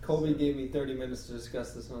 Yes. Colby gave me 30 minutes to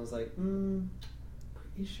discuss this, and I was like,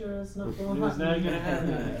 pretty sure it's not going to It's not gonna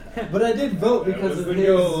happen. But I did vote That because was of good his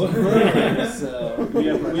go. verdict, so. we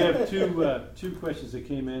have two questions that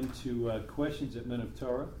came in to questions at Men of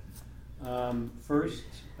Torah. First,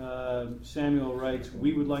 Samuel writes,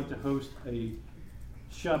 we would like to host a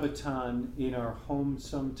Shabbaton in our home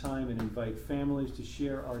sometime and invite families to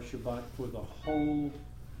share our Shabbat for the whole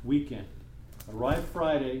weekend. Arrive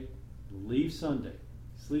Friday, leave Sunday.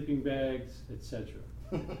 Sleeping bags, etc.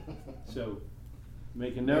 So,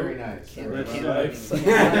 make a note. Very nice. Can't- Let's can't-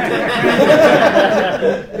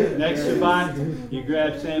 Next Shabbat, you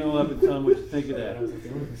grab Samuel up and tell him what you think of that.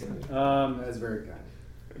 That is very kind.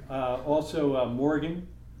 Also, Morgan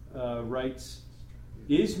writes,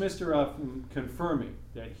 is Mr. Upham confirming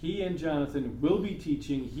that he and Jonathan will be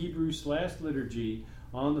teaching Hebrew/liturgy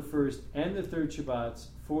on the first and the third Shabbats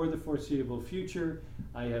for the foreseeable future?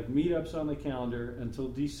 I have meetups on the calendar until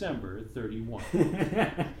December 31.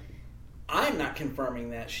 I'm not confirming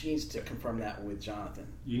that. She needs to confirm that with Jonathan.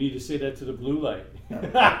 You need to say that to the blue light.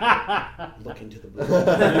 Look into the blue.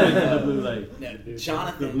 The blue light. No, The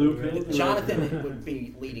Jonathan. blue pill? Jonathan would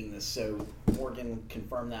be leading this, so Morgan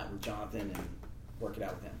confirm that with Jonathan and work it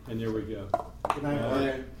out with him. And there we go. Good night,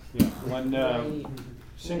 Brian. Yeah.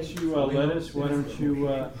 Since you led us, why don't you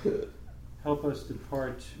help us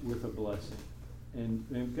depart with a blessing? And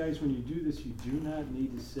guys, when you do this, you do not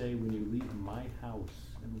need to say when you leave my house.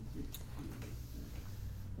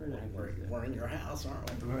 Where the heck is that? We're in your house, aren't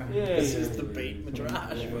we? Yeah, This yeah, is the yeah, Beit yeah.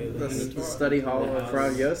 Midrash. This is the study hall of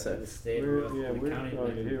Rav Yosef. Where, oh, yeah,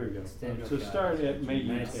 here we go. So start at May you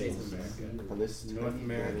United States taste. of America. On this North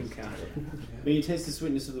American county. May you taste the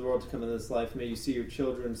sweetness of the world to come into this life. May you see your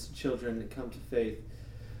children's children come to faith.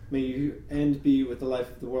 May you end be with the life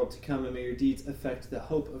of the world to come, and may your deeds affect the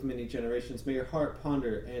hope of many generations. May your heart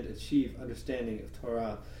ponder and achieve understanding of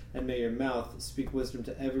Torah, and may your mouth speak wisdom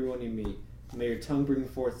to everyone you meet. May your tongue bring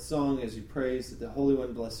forth song as you praise the Holy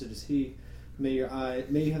One, blessed is He. May you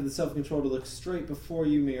have the self-control to look straight before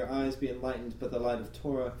you. May your eyes be enlightened by the light of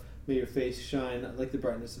Torah. May your face shine like the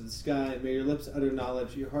brightness of the sky. May your lips utter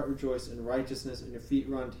knowledge, your heart rejoice in righteousness, and your feet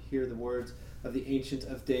run to hear the words of the Ancient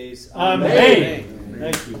of Days. Amen.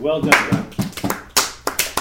 Thank you. Well done.